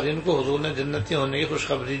 اور ان کو حضور نے جنتی ہونے کی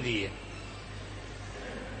خوشخبری دی ہے.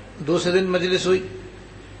 دوسرے دن مجلس ہوئی,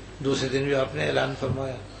 دوسرے دن بھی آپ نے اعلان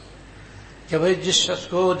فرمایا کہ بھئی جس شخص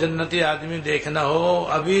کو جنتی آدمی دیکھنا ہو,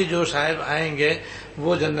 ابھی جو صاحب آئیں گے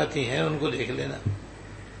وہ جنتی ہیں, ان کو دیکھ لینا.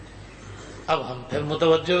 اب ہم پھر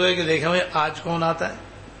متوجہ ہوئے کہ دیکھیں بھئی آج کون آتا ہے,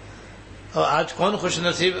 اور آج کون خوش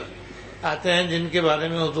نصیب آتے ہیں جن کے بارے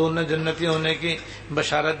میں حضور نے جنتی ہونے کی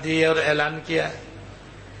بشارت دی ہے اور اعلان کیا ہے.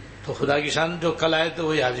 تو خدا کی شان, جو کل آئے تو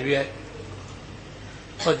وہی آج بھی آئے,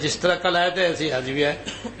 اور جس طرح کل آئے تھے ایسے ہی آج بھی آئے,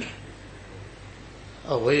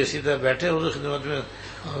 اور وہی اسی طرح بیٹھے حضور خدمت میں,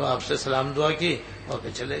 اور آپ سے سلام دعا کی اور پھر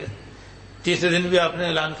چلے گئے. تیسرے دن بھی آپ نے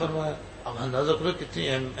اعلان فرمایا. اب اندازہ کرو کتنی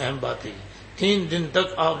اہم بات ہے. 3 دن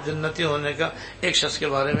تک آپ جنتی ہونے کا ایک شخص کے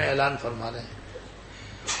بارے میں اعلان فرما رہے ہیں.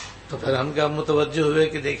 تو پھر ہم کیا متوجہ ہوئے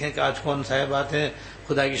کہ دیکھیں کہ آج کون صاحب آتے ہیں.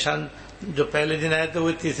 خدا کی شان, جو پہلے دن آئے تھے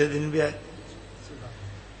وہ تیسرے دن بھی آئے,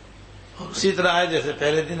 اور اسی طرح آئے جیسے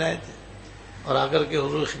پہلے دن آئے تھے, اور آ کر کے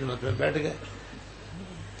حضور خدمت میں بیٹھ گئے.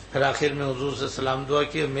 پھر آخر میں حضور سے سلام دعا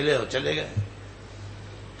کی, ملے اور چلے گئے.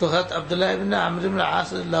 تو حضرت عبداللہ ابن عمرو بن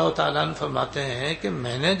العاص رضی اللہ تعالیٰ عنہ فرماتے ہیں کہ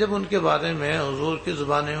میں نے جب ان کے بارے میں حضور کی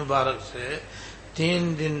زبان مبارک سے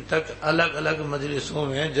 3 دن تک الگ الگ مجلسوں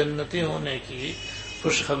میں جنتی ہونے کی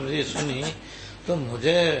خوشخبری سنی تو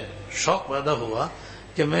مجھے شوق پیدا ہوا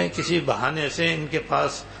کہ میں کسی بہانے سے ان کے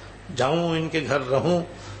پاس جاؤں، ان کے گھر رہوں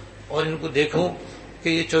اور ان کو دیکھوں کہ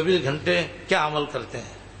یہ 24 گھنٹے کیا عمل کرتے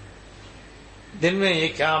ہیں، دن میں یہ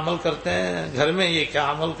کیا عمل کرتے ہیں، گھر میں یہ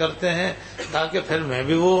کیا عمل کرتے ہیں، تاکہ پھر میں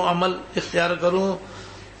بھی وہ عمل اختیار کروں.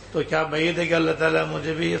 تو کیا بعید ہے کہ اللہ تعالیٰ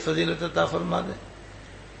مجھے بھی یہ فضیلت عطا فرما دے.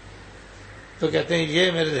 تو کہتے ہیں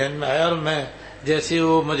یہ میرے ذہن میں آیا، اور میں جیسے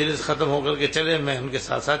وہ مجلس ختم ہو کر کے چلے میں ان کے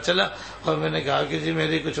ساتھ ساتھ چلا، اور میں نے کہا کہ جی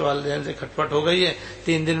میری کچھ والدین سے کھٹ پٹ ہو گئی ہے،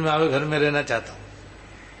 3 دن میں آپ کے گھر میں رہنا چاہتا ہوں.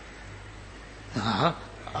 ہاں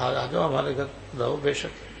آ جاؤ ہمارے گھر رہو بے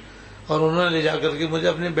شک. اور انہوں نے لے جا کر کے مجھے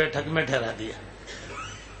اپنی بیٹھک میں ٹھہرا دیا،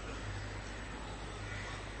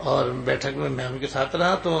 اور بیٹھک میں میں ان کے ساتھ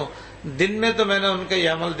رہا. تو دن میں تو میں نے ان کا یہ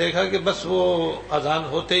عمل دیکھا کہ بس وہ اذان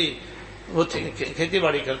ہوتے ہی وہ کھیتی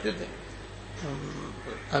باڑی کرتے تھے.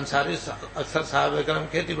 انصاری اکثر صاحب کرم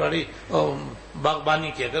کھیتی باڑی اور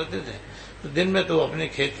باغبانی کیا کرتے تھے. تو دن میں تو وہ اپنے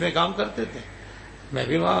کھیت میں کام کرتے تھے، میں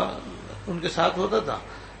بھی وہاں ان کے ساتھ ہوتا تھا.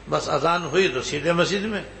 بس اذان ہوئی تو سیدھے مسجد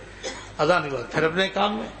میں، اذان کے بعد پھر اپنے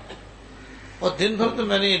کام میں. اور دن بھر تو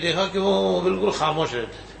میں نے یہ دیکھا کہ وہ بالکل خاموش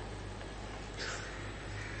رہتے تھے،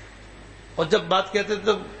 اور جب بات کہتے تھے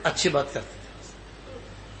تو اچھی بات کرتے تھے.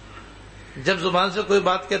 جب زبان سے کوئی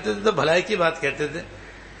بات کہتے تھے تو بھلائی کی بات کہتے تھے،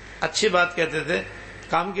 اچھی بات کہتے تھے،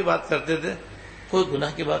 کام کی بات کرتے تھے، کوئی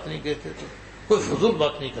گناہ کی بات نہیں کہتے تھے، کوئی فضول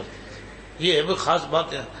بات نہیں کرتے تھے. یہ ہے خاص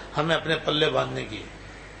بات ہے ہمیں اپنے پلے باندھنے کی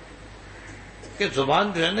کہ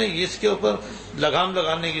زبان جو ہے نا اس کے اوپر لگام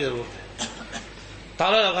لگانے کی ضرورت ہے،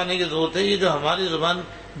 تالا لگانے کی ضرورت ہے. یہ جو ہماری زبان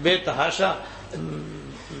بے تحاشا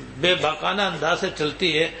بے باکانہ انداز سے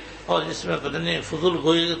چلتی ہے، اور اس میں پتہ نہیں فضول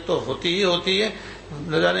گوئی تو ہوتی ہی ہوتی ہے،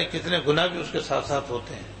 نہ جانے کتنے گناہ بھی اس کے ساتھ ساتھ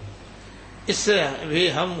ہوتے ہیں. اس سے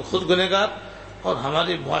بھی ہم خود گنہگار اور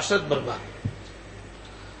ہماری معاشرت برباد.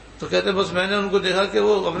 تو کہتے بس میں نے ان کو دیکھا کہ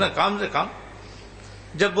وہ اپنا کام سے کام،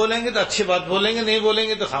 جب بولیں گے تو اچھی بات بولیں گے، نہیں بولیں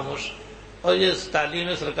گے تو خاموش. اور یہ تعلیم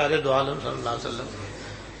ہے سرکار دو عالم صلی اللہ علیہ وسلم.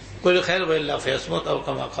 کوئی خیر ولا فیصمت او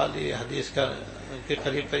کما قال، یہ حدیث کا کے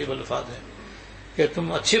قریب الفاظ ہے کہ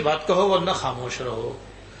تم اچھی بات کہو ورنہ خاموش رہو.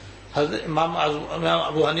 حضرت امام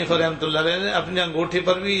ابو حنیفہ رحمۃ اللہ علیہ نے اپنی انگوٹھی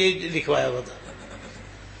پر بھی یہ لکھوایا ہوا تھا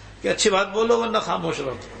کہ اچھی بات بولو ورنہ خاموش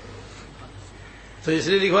رہو. تو اس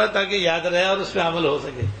لیے لکھوایا تاکہ یاد رہے اور اس پہ عمل ہو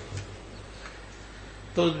سکے.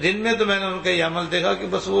 تو دن میں تو میں نے ان کا یہ عمل دیکھا کہ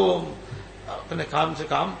بس وہ اپنے کام سے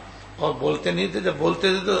کام، اور بولتے نہیں تھے. جب بولتے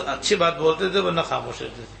تھے تو اچھی بات بولتے تھے ورنہ خاموش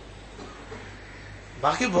رہتے تھے.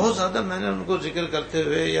 باقی بہت زیادہ میں نے ان کو ذکر کرتے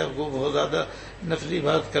ہوئے یا وہ بہت زیادہ نفلی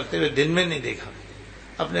بات کرتے ہوئے دن میں نہیں دیکھا.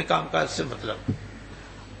 اپنے کام کاج سے مطلب.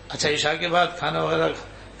 اچھا عشاء کے بعد کھانا وغیرہ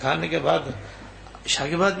کھانے کے بعد، عشاء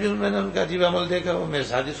کے بعد بھی میں نے ان کا عجیب عمل دیکھا. وہ میرے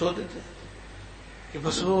ساتھ ہی سوتے تھے کہ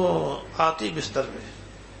بس وہ آتی بستر پہ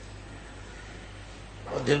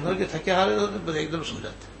اور دن بھر کے تھکے ہارے ہوتے بس ایک دم سو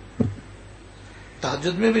جاتے.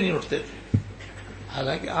 تہجد میں بھی نہیں اٹھتے تھے.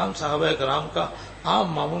 حالانکہ عام صحابہ کرام کا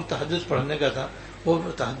عام معمول تہجد پڑھنے کا تھا، وہ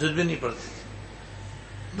تہجد بھی نہیں پڑھتے تھے.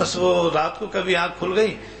 بس وہ رات کو کبھی آنکھ کھل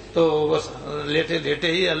گئی تو بس لیٹے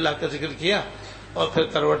لیٹے ہی اللہ کا ذکر کیا اور پھر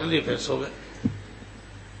کروٹ لی پھر سو گئے.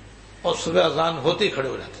 اور صبح اذان ہوتے ہی کھڑے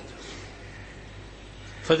ہو جاتے تھے.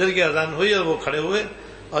 فجر کی اذان ہوئی اور وہ کھڑے ہوئے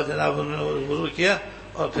اور جناب انہوں نے وضو کیا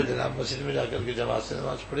اور پھر جناب مسجد میں جا کر کے جماعت سے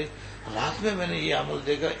نماز پڑھی. رات میں نے یہ عمل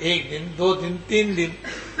دیکھا. 1 دن 2 دن 3 دن.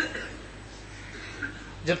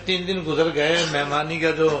 جب 3 دن گزر گئے، مہمانی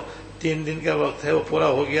کا جو 3 دن کا وقت ہے وہ پورا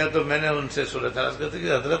ہو گیا، تو میں نے ان سے صورت عرض کی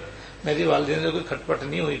کہ حضرت میری والدین سے کوئی کھٹ پٹ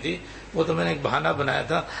نہیں ہوئی تھی، وہ تو میں نے ایک بہانہ بنایا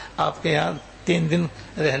تھا آپ کے یہاں 3 دن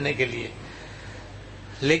رہنے کے لیے.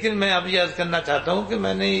 لیکن میں اب یہ عرض کرنا چاہتا ہوں کہ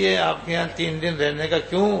میں نے یہ آپ کے یہاں 3 دن رہنے کا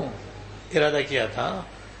کیوں ارادہ کیا تھا.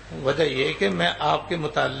 وجہ یہ کہ میں آپ کے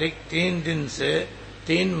متعلق 3 دن سے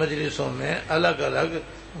 3 مجلسوں میں الگ الگ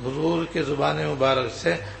حضور کے زبان مبارک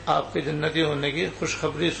سے آپ کے جنتی ہونے کی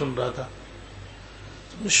خوشخبری سن رہا تھا.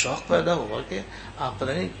 مجھے شوق پیدا ہوا کہ آپ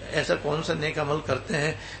پتہ نہیں ایسا کون سا نیک عمل کرتے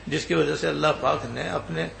ہیں جس کی وجہ سے اللہ پاک نے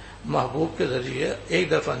اپنے محبوب کے ذریعے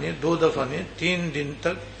 1 دفعہ نہیں 2 دفعہ نہیں 3 دن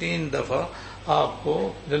تک 3 دفعہ آپ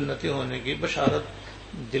کو جنتی ہونے کی بشارت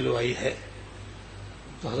دلوائی ہے.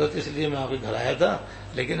 تو حضرت اس لیے میں آپ کے گھر آیا تھا.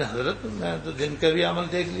 لیکن حضرت میں تو دن کا بھی عمل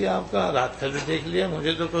دیکھ لیا آپ کا، رات کا بھی دیکھ لیا،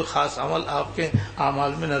 مجھے تو کوئی خاص عمل آپ کے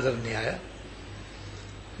اعمال میں نظر نہیں آیا.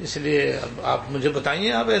 اس لیے اب آپ مجھے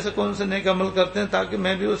بتائیے آپ ایسے کون سے نیک عمل کرتے ہیں تاکہ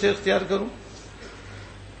میں بھی اسے اختیار کروں.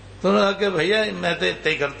 تو انہوں نے کہا کہ بھیا میں تو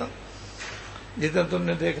اتنا ہی کرتا ہوں جتنا تم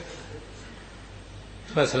نے دیکھا.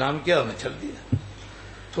 میں سلام کیا اور میں چل دیا.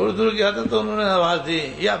 تھوڑی دور گیا تھا تو انہوں نے آواز دی،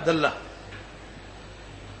 یا عبداللہ،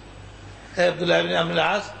 اے عبداللہ ابن عمرو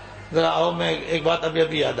العاص، ذرا آؤ، میں ایک بات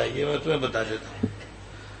ابھی یاد آئی ہے، میں تمہیں بتا دیتا ہوں.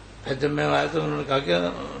 پھر جب میں آیا تو انہوں نے کہا کہ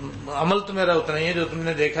عمل تو میرا اتنا ہی ہے جو تم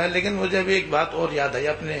نے دیکھا ہے، لیکن مجھے ابھی ایک بات اور یاد آئی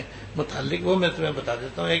اپنے متعلق، وہ میں تمہیں بتا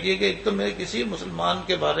دیتا ہوں۔ ایک یہ کہ ایک تو میرے کسی مسلمان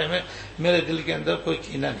کے بارے میں میرے دل کے اندر کوئی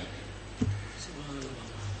کینہ نہیں،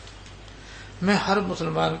 میں ہر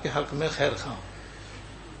مسلمان کے حق میں خیر خواہ ہوں،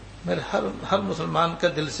 میرے ہر مسلمان کا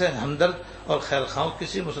دل سے ہمدرد اور خیر خواہ ہوں،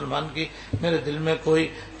 کسی مسلمان کی میرے دل میں کوئی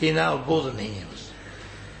کینہ اور بغض نہیں ہے۔ بس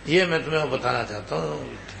یہ میں تمہیں بتانا چاہتا ہوں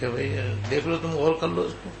کہ بھئی دیکھ لو، تم غور کر لو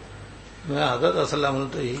اس کو۔ میں حضرت اصل عمل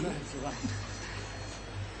تو یہی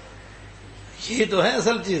تو ہے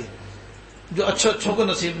اصل چیز جو اچھوں کو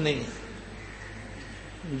نصیب نہیں ہے۔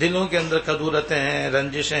 دلوں کے اندر کدورتیں ہیں،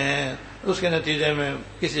 رنجشیں ہیں، اس کے نتیجے میں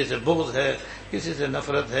کسی سے بغض ہے، کسی سے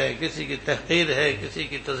نفرت ہے، کسی کی تحقیر ہے، کسی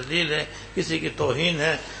کی تذلیل ہے، کسی کی توہین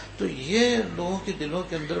ہے، تو یہ لوگوں کے دلوں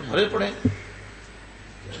کے اندر بھرے پڑے۔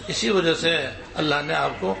 اسی وجہ سے اللہ نے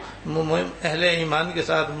آپ کو اہل ایمان کے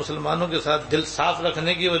ساتھ، مسلمانوں کے ساتھ دل صاف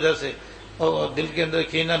رکھنے کی وجہ سے اور دل کے اندر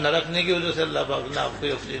کینہ نہ رکھنے کی وجہ سے اللہ پاک نے آپ کو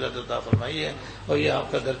یہ فضیلت عطا فرمائی ہے، اور یہ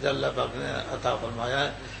آپ کا درجہ اللہ پاک نے عطا فرمایا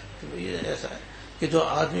ہے۔ تو یہ ایسا ہے کہ جو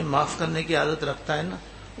آدمی معاف کرنے کی عادت رکھتا ہے نا،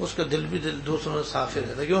 اس کا دل بھی دوسروں سے صاف ہی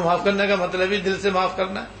رہتا ہے، کیوں؟ معاف کرنے کا مطلب ہی دل سے معاف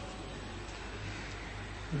کرنا ہے،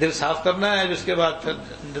 دل صاف کرنا ہے، اس کے بعد پھر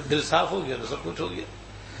دل صاف ہو گیا تو سب کچھ ہو گیا۔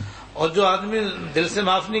 اور جو آدمی دل سے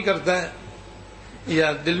معاف نہیں کرتا ہے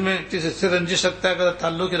یا دل میں کسی سے رنجش رکھتا ہے، اگر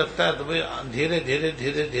تعلق رکھتا ہے، تو بھائی دھیرے دھیرے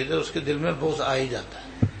دھیرے دھیرے اس کے دل میں بغض آ ہی جاتا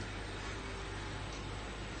ہے،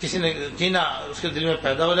 کسی نے کینہ اس کے دل میں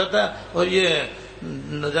پیدا ہو جاتا ہے، اور یہ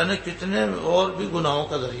نہ جانے کتنے اور بھی گناہوں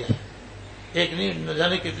کا ذریعہ ہے، ایک نہیں نہ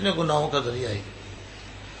جانے کتنے گناہوں کا ذریعہ ہے۔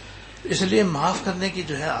 اس لیے معاف کرنے کی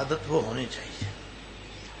جو ہے عادت وہ ہونی چاہیے۔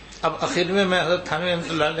 اب آخر میں حضرت تھانوی رحمۃ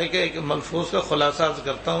اللہ علیہ کے ایک ملفوظ کا خلاصہ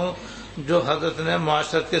کرتا ہوں جو حضرت نے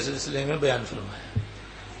معاشرت کے سلسلے میں بیان فرمایا،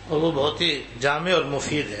 اور وہ بہت ہی جامع اور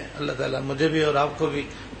مفید ہے۔ اللہ تعالیٰ مجھے بھی اور آپ کو بھی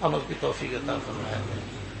عمل کی توفیق عطا فرمائے۔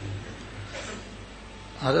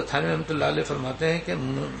 حضرت تھانوی رحمۃ اللہ علیہ فرماتے ہیں کہ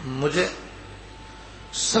مجھے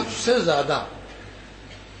سب سے زیادہ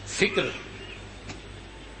فکر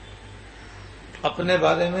اپنے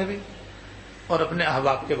بارے میں بھی اور اپنے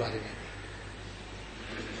احباب کے بارے میں بھی۔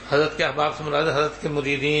 حضرت کے احباب سے مراد حضرت کے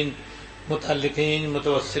مریدین، متعلقین،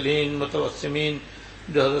 متوسلین، متوسمین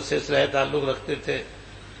جو حضرت سے اصلاح تعلق رکھتے تھے،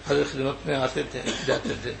 حضرت خدمت میں آتے تھے،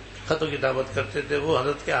 جاتے تھے، خط و کتابت کرتے تھے، وہ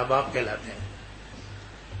حضرت کے احباب کہلاتے ہیں۔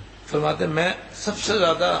 فرماتے ہیں میں سب سے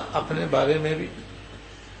زیادہ اپنے بارے میں بھی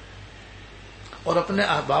اور اپنے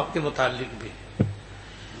احباب کے متعلق بھی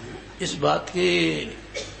اس بات کی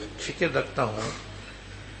فکر رکھتا ہوں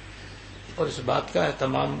اور اس بات کا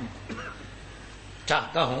اہتمام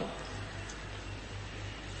چاہتا ہوں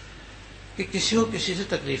کہ کسی کو کسی سے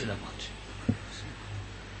تکلیف نہ پہنچے،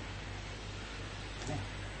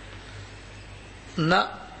 نہ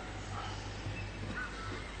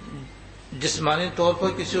جسمانی طور پر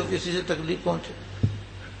کسی کو کسی سے تکلیف پہنچے،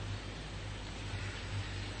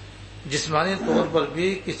 جسمانی طور پر بھی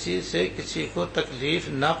کسی سے کسی کو تکلیف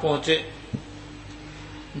نہ پہنچے،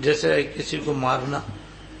 جیسے کسی کو مارنا،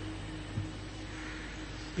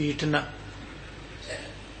 پیٹنا،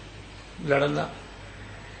 لڑنا،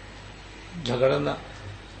 جھگڑنا،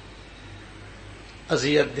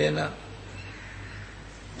 اذیت دینا،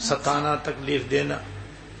 ستانا، تکلیف دینا،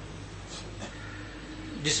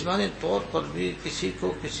 جسمانی طور پر بھی کسی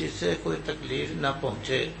کو کسی سے کوئی تکلیف نہ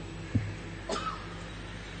پہنچے۔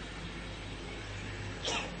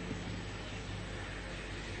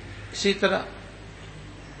 اسی طرح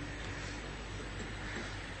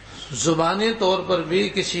زبانی طور پر بھی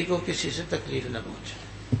کسی کو کسی سے تکلیف نہ پہنچے،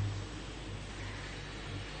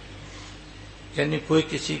 یعنی کوئی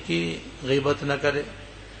کسی کی غیبت نہ کرے،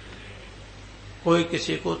 کوئی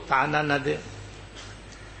کسی کو طعنہ نہ دے،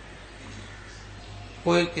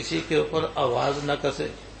 کوئی کسی کے اوپر آواز نہ کسے،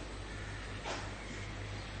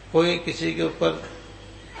 کوئی کسی کے اوپر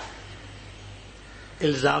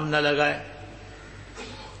الزام نہ لگائے،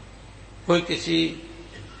 کوئی کسی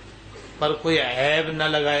پر کوئی عیب نہ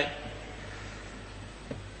لگائے،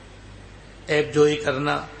 عیب جوئی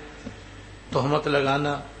کرنا، تہمت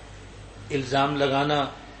لگانا، الزام لگانا،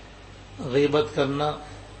 غیبت کرنا،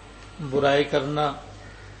 برائی کرنا،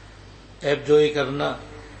 عیب جوئی کرنا،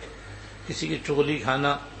 کسی کی چغلی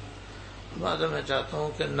کھانا۔ بعد میں چاہتا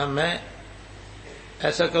ہوں کہ نہ میں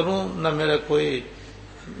ایسا کروں نہ میرا کوئی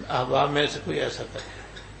احباب میں سے کوئی ایسا کرے۔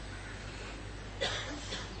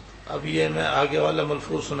 اب یہ میں آگے والا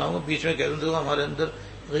ملفوظ سناؤں گا، بیچ میں کہہ دوں گا ہمارے اندر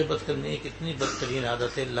غیبت کرنے کی کتنی بدترین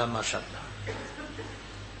عادت ہے، اللہ ماشاء اللہ۔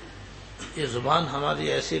 یہ زبان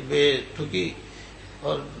ہماری ایسی بے تکی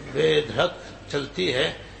اور بے دھڑک چلتی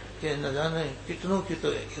ہے کہ نہ جانے کتنوں کی تو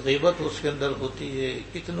غیبت اس کے اندر ہوتی ہے،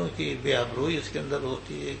 کتنوں کی بے آبروئی اس کے اندر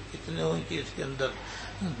ہوتی ہے، کتنوں کی اس کے اندر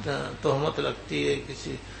تہمت لگتی ہے،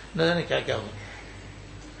 کسی نہ جانے کیا کیا ہوتا ہے۔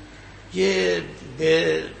 یہ بے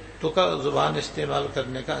تکا زبان استعمال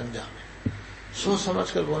کرنے کا انجام ہے۔ سوچ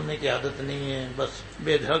سمجھ کر بولنے کی عادت نہیں ہے، بس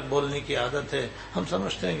بے دھڑک بولنے کی عادت ہے۔ ہم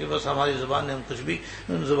سمجھتے ہیں کہ بس ہماری زبان ہے، ہم کچھ بھی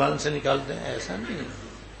زبان سے نکالتے ہیں، ایسا نہیں ہے۔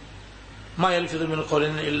 ما یلفظ من قول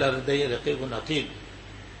الا لدیہ رقیب عتید،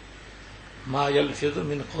 ما یلفظ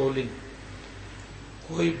من قول،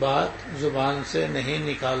 کوئی بات زبان سے نہیں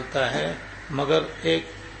نکالتا ہے مگر ایک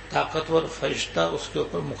طاقتور فرشتہ اس کے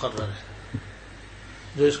اوپر مقرر ہے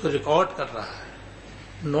جو اس کو ریکارڈ کر رہا ہے،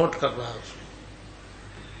 نوٹ کر رہا ہے اس کو۔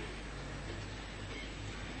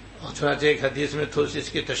 اور چنانچہ ایک حدیث میں تھوڑی سی اس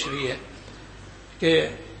کی تشریح ہے کہ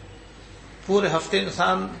پورے ہفتے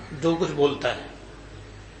انسان جو کچھ بولتا ہے،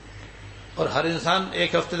 اور ہر انسان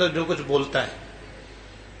ایک ہفتے تک جو کچھ بولتا ہے،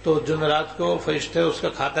 تو جمعرات کو فرشتے اس کا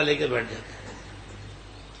کھاتہ لے کے بیٹھ جاتے ہیں۔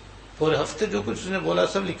 پورے ہفتے جو کچھ اس نے بولا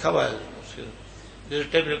سب لکھا ہوا ہے، جیسے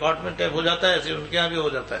ٹیپ ریکارڈ میں ٹیپ ہو جاتا ہے ایسے ان کے یہاں بھی ہو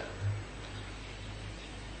جاتا ہے۔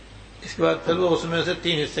 اس کے بعد پھر وہ اس میں سے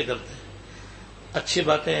 3 حصے کرتے ہیں۔ اچھی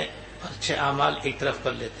باتیں، اچھے اعمال ایک طرف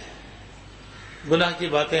کر لیتے ہیں، گناہ کی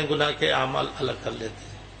باتیں، گناہ کے اعمال الگ کر لیتے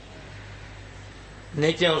ہیں،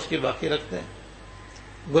 نیکیاں اس کی باقی رکھتے ہیں،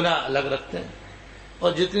 گناہ الگ رکھتے ہیں،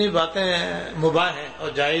 اور جتنی باتیں مباح ہیں اور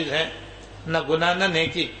جائز ہیں، نہ گناہ نہ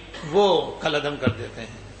نیکی، وہ کالعدم کر دیتے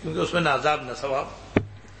ہیں، کیونکہ اس میں نہ عذاب نہ ثواب۔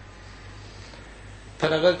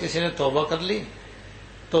 پھر اگر کسی نے توبہ کر لی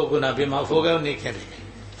تو گناہ بھی معاف ہو گئے اور نیکیاں رہ گئی،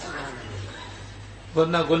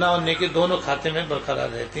 ورنہ گناہ اور نیکی دونوں کھاتے میں برقرار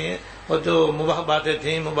رہتی ہیں، اور جو مباح باتیں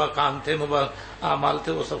تھیں، مباح کام تھے، مباح اعمال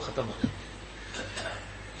تھے، وہ سب ختم ہو جاتے ہیں۔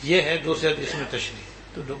 یہ ہے دوسرے حدیث میں تشریح۔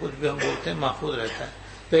 تو جو کچھ بھی ہم بولتے ہیں محفوظ رہتا ہے۔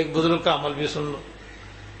 تو ایک بزرگ کا عمل بھی سن لو۔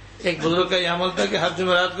 ایک بزرگ کا یہ عمل تھا کہ ہر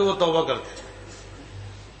جمعرات کو وہ توبہ کرتے تھے،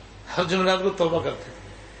 ہر جمعرات کو توبہ کرتے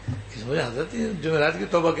تھے۔ مجھے حضرت جمعرات کی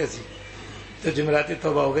توبہ کیسی؟ تو جمعراتی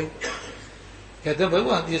توبہ ہو گئی۔ کہتے ہیں بھائی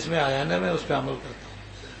وہ حدیث میں آیا نا، میں اس پہ عمل کرتا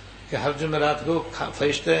ہوں کہ ہر جمعرات کو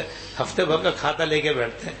فرشتے ہفتے بھر کا کھاتا لے کے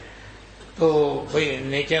بیٹھتے ہیں، تو بھائی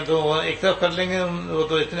نیکیاں تو وہ ایک طرف کر لیں گے، وہ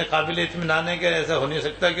تو اتنے قابل اطمینان ہے کہ ایسا ہو نہیں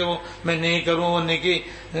سکتا کہ وہ میں نہیں کروں وہ نیکی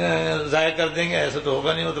ضائع کر دیں گے، ایسا تو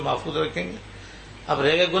ہوگا نہیں، وہ تو محفوظ رکھیں گے۔ اب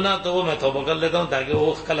رہ گئے گناہ تو وہ میں توبہ کر لیتا ہوں تاکہ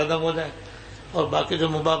وہ کالعدم ہو جائے، اور باقی جو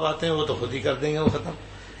مباح باتیں وہ تو خود ہی کر دیں گے وہ ختم۔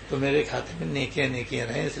 تو میرے کھاتے میں نیکیاں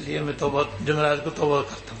رہیں، اس لیے میں توبہ جمعرات کو توبہ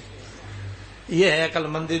کرتا ہوں۔ یہ ہے عقل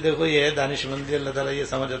مندی، دیکھو یہ ہے دانش مندی، اللہ تعالیٰ یہ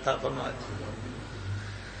سمجھ عطا فرمائے۔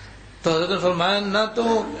 تو حضرت نے فرمایا نہ تو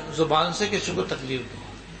زبان سے کسی کو تکلیف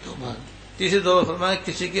دو، تیسری دو فرمایا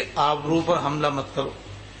کسی کے آبرو پر حملہ مت کرو۔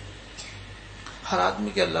 ہر آدمی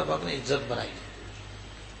کے اللہ پاک نے عزت بنائی ہے،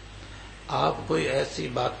 آپ کوئی ایسی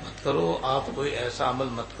بات مت کرو، آپ کوئی ایسا عمل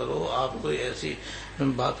مت کرو، آپ کوئی ایسی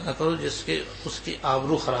بات نہ کرو جس کے اس کی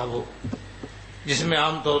آبرو خراب ہو، جس میں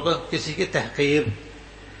عام طور پر کسی کی تحقیر،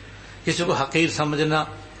 کسی کو حقیر سمجھنا۔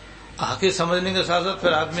 حقیر سمجھنے کے ساتھ ساتھ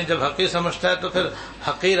پھر آدمی جب حقیر سمجھتا ہے تو پھر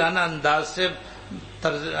حقیرانہ انداز سے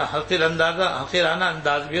حقیرانہ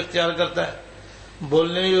انداز بھی اختیار کرتا ہے،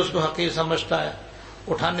 بولنے میں بھی اس کو حقیر سمجھتا ہے،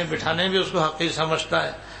 اٹھانے بٹھانے میں بھی اس کو حقیر سمجھتا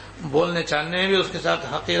ہے، بولنے چالنے میں بھی اس کے ساتھ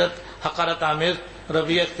حقارت آمیز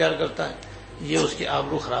رویہ اختیار کرتا ہے۔ یہ اس کی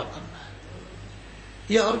آبرو خراب کرنا ہے،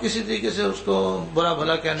 یا اور کسی طریقے سے اس کو برا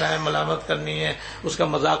بھلا کہنا ہے، ملامت کرنی ہے، اس کا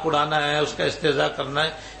مذاق اڑانا ہے، اس کا استہزاء کرنا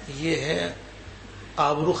ہے، یہ ہے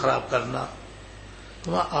آبرو خراب کرنا۔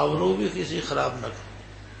 تم آبرو بھی کسی خراب نہ کرو۔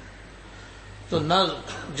 تو نہ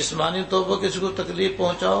جسمانی طور پر کسی کو تکلیف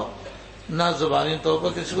پہنچاؤ، نہ زبانی طور پر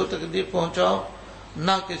کسی کو تکلیف پہنچاؤ،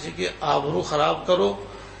 نہ کسی کی آبرو خراب کرو،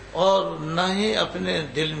 اور نہ ہی اپنے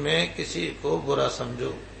دل میں کسی کو برا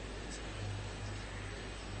سمجھو۔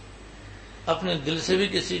 اپنے دل سے بھی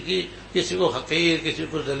کسی کو حقیر، کسی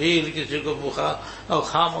کو ذلیل، کسی کو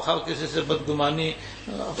خواہ مخواہ کسی سے بدگمانی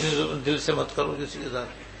اپنے دل سے مت کرو کسی کے ساتھ۔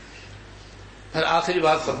 پھر آخری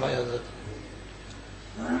بات فرمائی حضرت،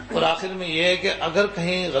 اور آخر میں یہ ہے کہ اگر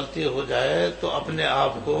کہیں غلطی ہو جائے تو اپنے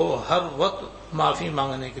آپ کو ہر وقت معافی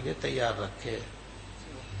مانگنے کے لیے تیار رکھے۔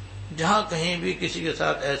 جہاں کہیں بھی کسی کے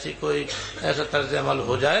ساتھ ایسا طرز عمل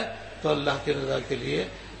ہو جائے تو اللہ کی رضا کے لیے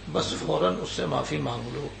بس فوراً اس سے معافی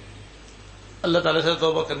مانگ لو۔ اللہ تعالیٰ سے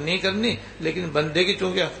توبہ کرنی، لیکن بندے کی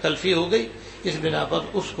چونکہ حق تلفی ہو گئی، اس بنا پر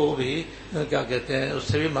اس کو بھی کیا کہتے ہیں، اس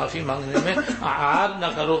سے بھی معافی مانگنے میں عار نہ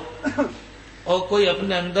کرو، اور کوئی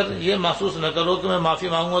اپنے اندر یہ محسوس نہ کرو کہ میں معافی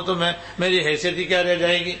مانگوں تو میری حیثیت ہی کیا رہ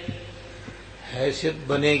جائے گی۔ حیثیت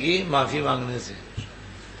بنے گی معافی مانگنے سے،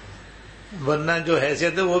 ورنہ جو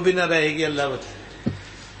حیثیت ہے وہ بھی نہ رہے گی، اللہ بچائے۔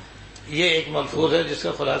 یہ ایک ملفوظ ہے جس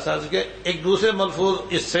کا خلاصہ ہے. ایک دوسرے ملفوظ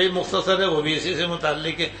اس سے مختصر ہے، وہ بھی اسی سے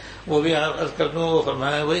متعلق ہے، وہ بھی عرض کر دوں. وہ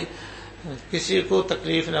فرمایا بھائی کسی کو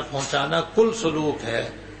تکلیف نہ پہنچانا کل سلوک ہے،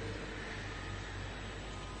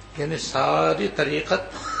 یعنی ساری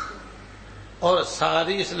طریقت اور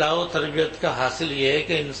ساری اصلاح و تربیت کا حاصل یہ ہے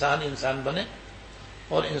کہ انسان بنے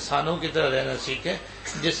اور انسانوں کی طرح رہنا سیکھے،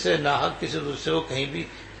 جس سے ناحق کسی دوسرے کو کہیں بھی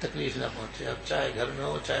تکلیف نہ پہنچے. اب چاہے گھر میں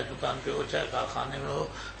ہو، چاہے دکان پہ ہو، چاہے کارخانے میں ہو،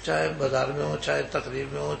 چاہے بازار میں ہو، چاہے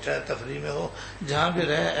تقریب میں ہو، چاہے تفریح میں ہو، جہاں بھی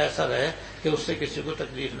رہے ایسا رہے کہ اس سے کسی کو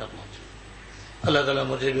تکلیف نہ پہنچے. اللہ تعالیٰ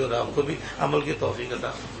مجھے بھی اور آپ کو بھی عمل کی توفیق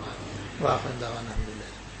عطا فرمائے. وآخر دعوانا الحمدللہ.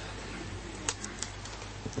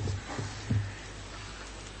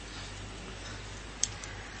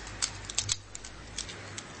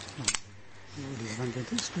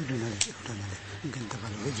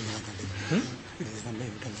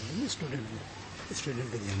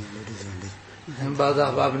 بعض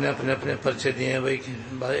احباب نے اپنے اپنے پرچے دیے ہیں بھائی.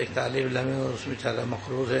 ایک طالب علم ہے اور اس میں بیچارہ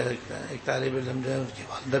مقروض ہے. ایک طالب علم جو ہے ان کی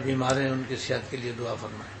والدہ بیمار ہیں، ان کی صحت کے لیے دعا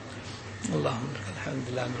فرمائیں. اللہم لک الحمد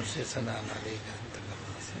لا نحصی ثناء علیک انت کما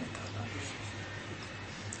اثنیت علی نفسک.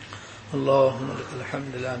 اللہم لک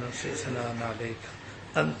الحمد لا نحصی ثناء علیک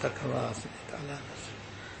انت کما اثنیت علی نفسک.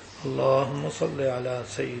 اللہم صل علی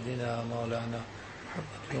سیدنا مولانا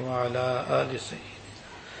محمد وعلی آل سیدنا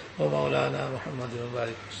ومولانا محمد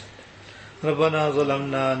وبارک وسلم. ربنا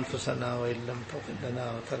ظلمنا انفسنا وان لم تغفر لنا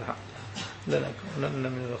وترحمنا لنكونن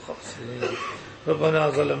من الخاسرين. ربنا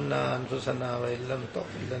ظلمنا انفسنا وان لم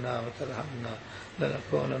تغفر لنا وترحمنا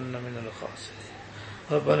لنكونن من الخاسرين.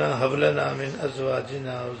 ربنا هب لنا من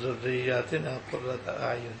ازواجنا وذرياتنا قرة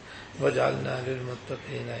اعين واجعلنا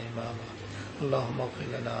للمتقين اماما. اللهم اغفر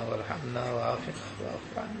لنا وارحمنا وعافنا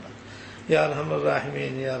واعف عنا یا ارحم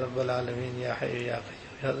الراحمین یا رب العالمین یا حی یا قیوم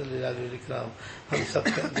یا ذی الجلال والاکرام. ہم سب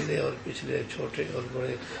کے اگلے اور پچھلے، چھوٹے اور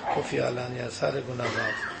بڑے، خفیہ علانیہ سارے گناہ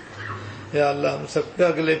معاف. یا اللہ ہم سب کے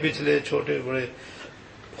اگلے پچھلے، چھوٹے بڑے،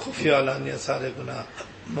 خفیہ علانیہ سارے گناہ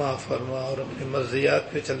معاف فرما اور اپنی مرضیات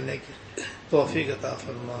پہ چلنے کی توفیق عطا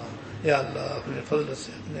فرما. یا اللہ اپنے فضل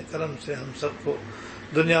سے، اپنے کرم سے ہم سب کو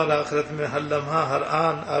دنیا اور آخرت میں ہر لمحہ ہر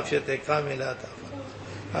آن عافیت کاملہ عطا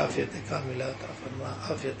فرما. عافیت کاملہ عطا فرما.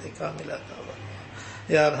 عافیت کاملہ عطا فرما.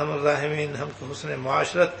 یا ارحم الراحمین ہم کو حسن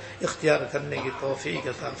معاشرت اختیار کرنے کی توفیق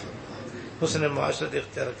عطا فرما. حسن معاشرت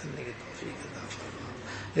اختیار کرنے کی توفیق عطا فرما.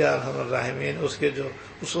 یا ارحم الراحمین اس کے جو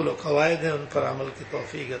اصول و قواعد ہیں ان پر عمل کی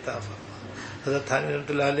توفیق عطا فرما. حضرت تھانوی رحمۃ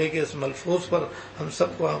اللہ علیہ کے اس ملفوظ پر ہم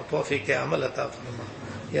سب کو توفیق عمل عطا فرما.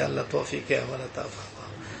 یا اللہ توفیق عمل عطا فرما.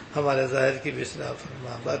 ہمارے ظاہر کی بھی اصلاح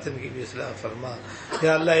فرما، باطن کی بھی اصلاح فرما.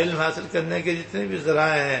 یا اللہ علم حاصل کرنے کے جتنے بھی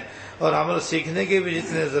ذرائع ہیں اور عمل سیکھنے کے بھی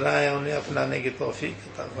جتنے ذرائع ہیں انہیں اپنانے کی توفیق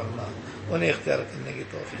عطا فرما، انہیں اختیار کرنے کی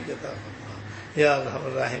توفیق عطا فرما. یا ارحم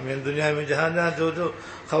الراحمین دنیا میں جہاں جہاں جو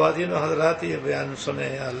خواتین و حضرات یہ بیان سنے،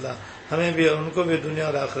 یا اللہ ہمیں بھی ان کو بھی دنیا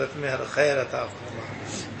اور آخرت میں ہر خیر عطا فرما،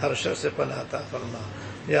 ہر شر سے پناہ عطا فرما.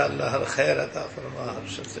 یا اللہ ہر خیر عطا فرما، ہر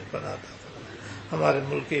شر سے پناہ عطا فرما. ہمارے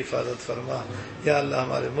ملک کی حفاظت فرما. یا اللہ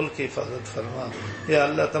ہمارے ملک کی حفاظت فرما. یا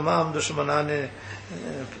اللہ تمام دشمنان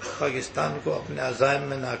پاکستان کو اپنے عزائم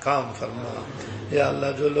میں ناکام فرما. یا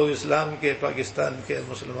اللہ جو لوگ اسلام کے، پاکستان کے،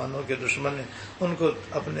 مسلمانوں کے دشمن ہیں ان کو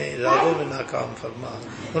اپنے ارادوں میں ناکام فرما،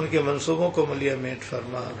 ان کے منصوبوں کو ملیہ میٹ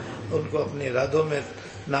فرما، ان کو اپنے ارادوں میں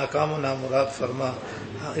ناکام و نامراد فرما.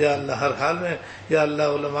 یا اللہ ہر حال میں یا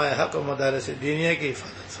اللہ علماء حق و مدارس دینیہ کی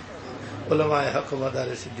حفاظت فرما، علماء حق و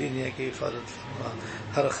مدارس دینیہ کی حفاظت فرما.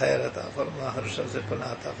 ہر خیر عطا فرما، ہر شر سے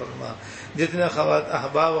پناہ عطا فرما. جتنے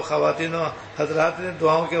احباب و خواتین و حضرات نے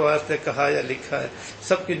دعاؤں کے واسطے کہا یا لکھا ہے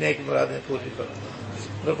سب کی نیک مرادیں پوری فرما.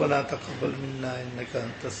 ربنا تقبل منا انك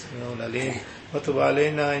انت السميع العليم وتب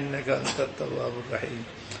علينا انك انت التواب الرحيم.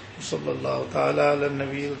 صلی اللہ تعالی علی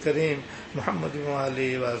النبی الکریم محمد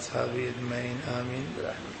وآلہ واصحابہ اجمعین. آمین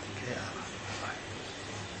برحمتک یا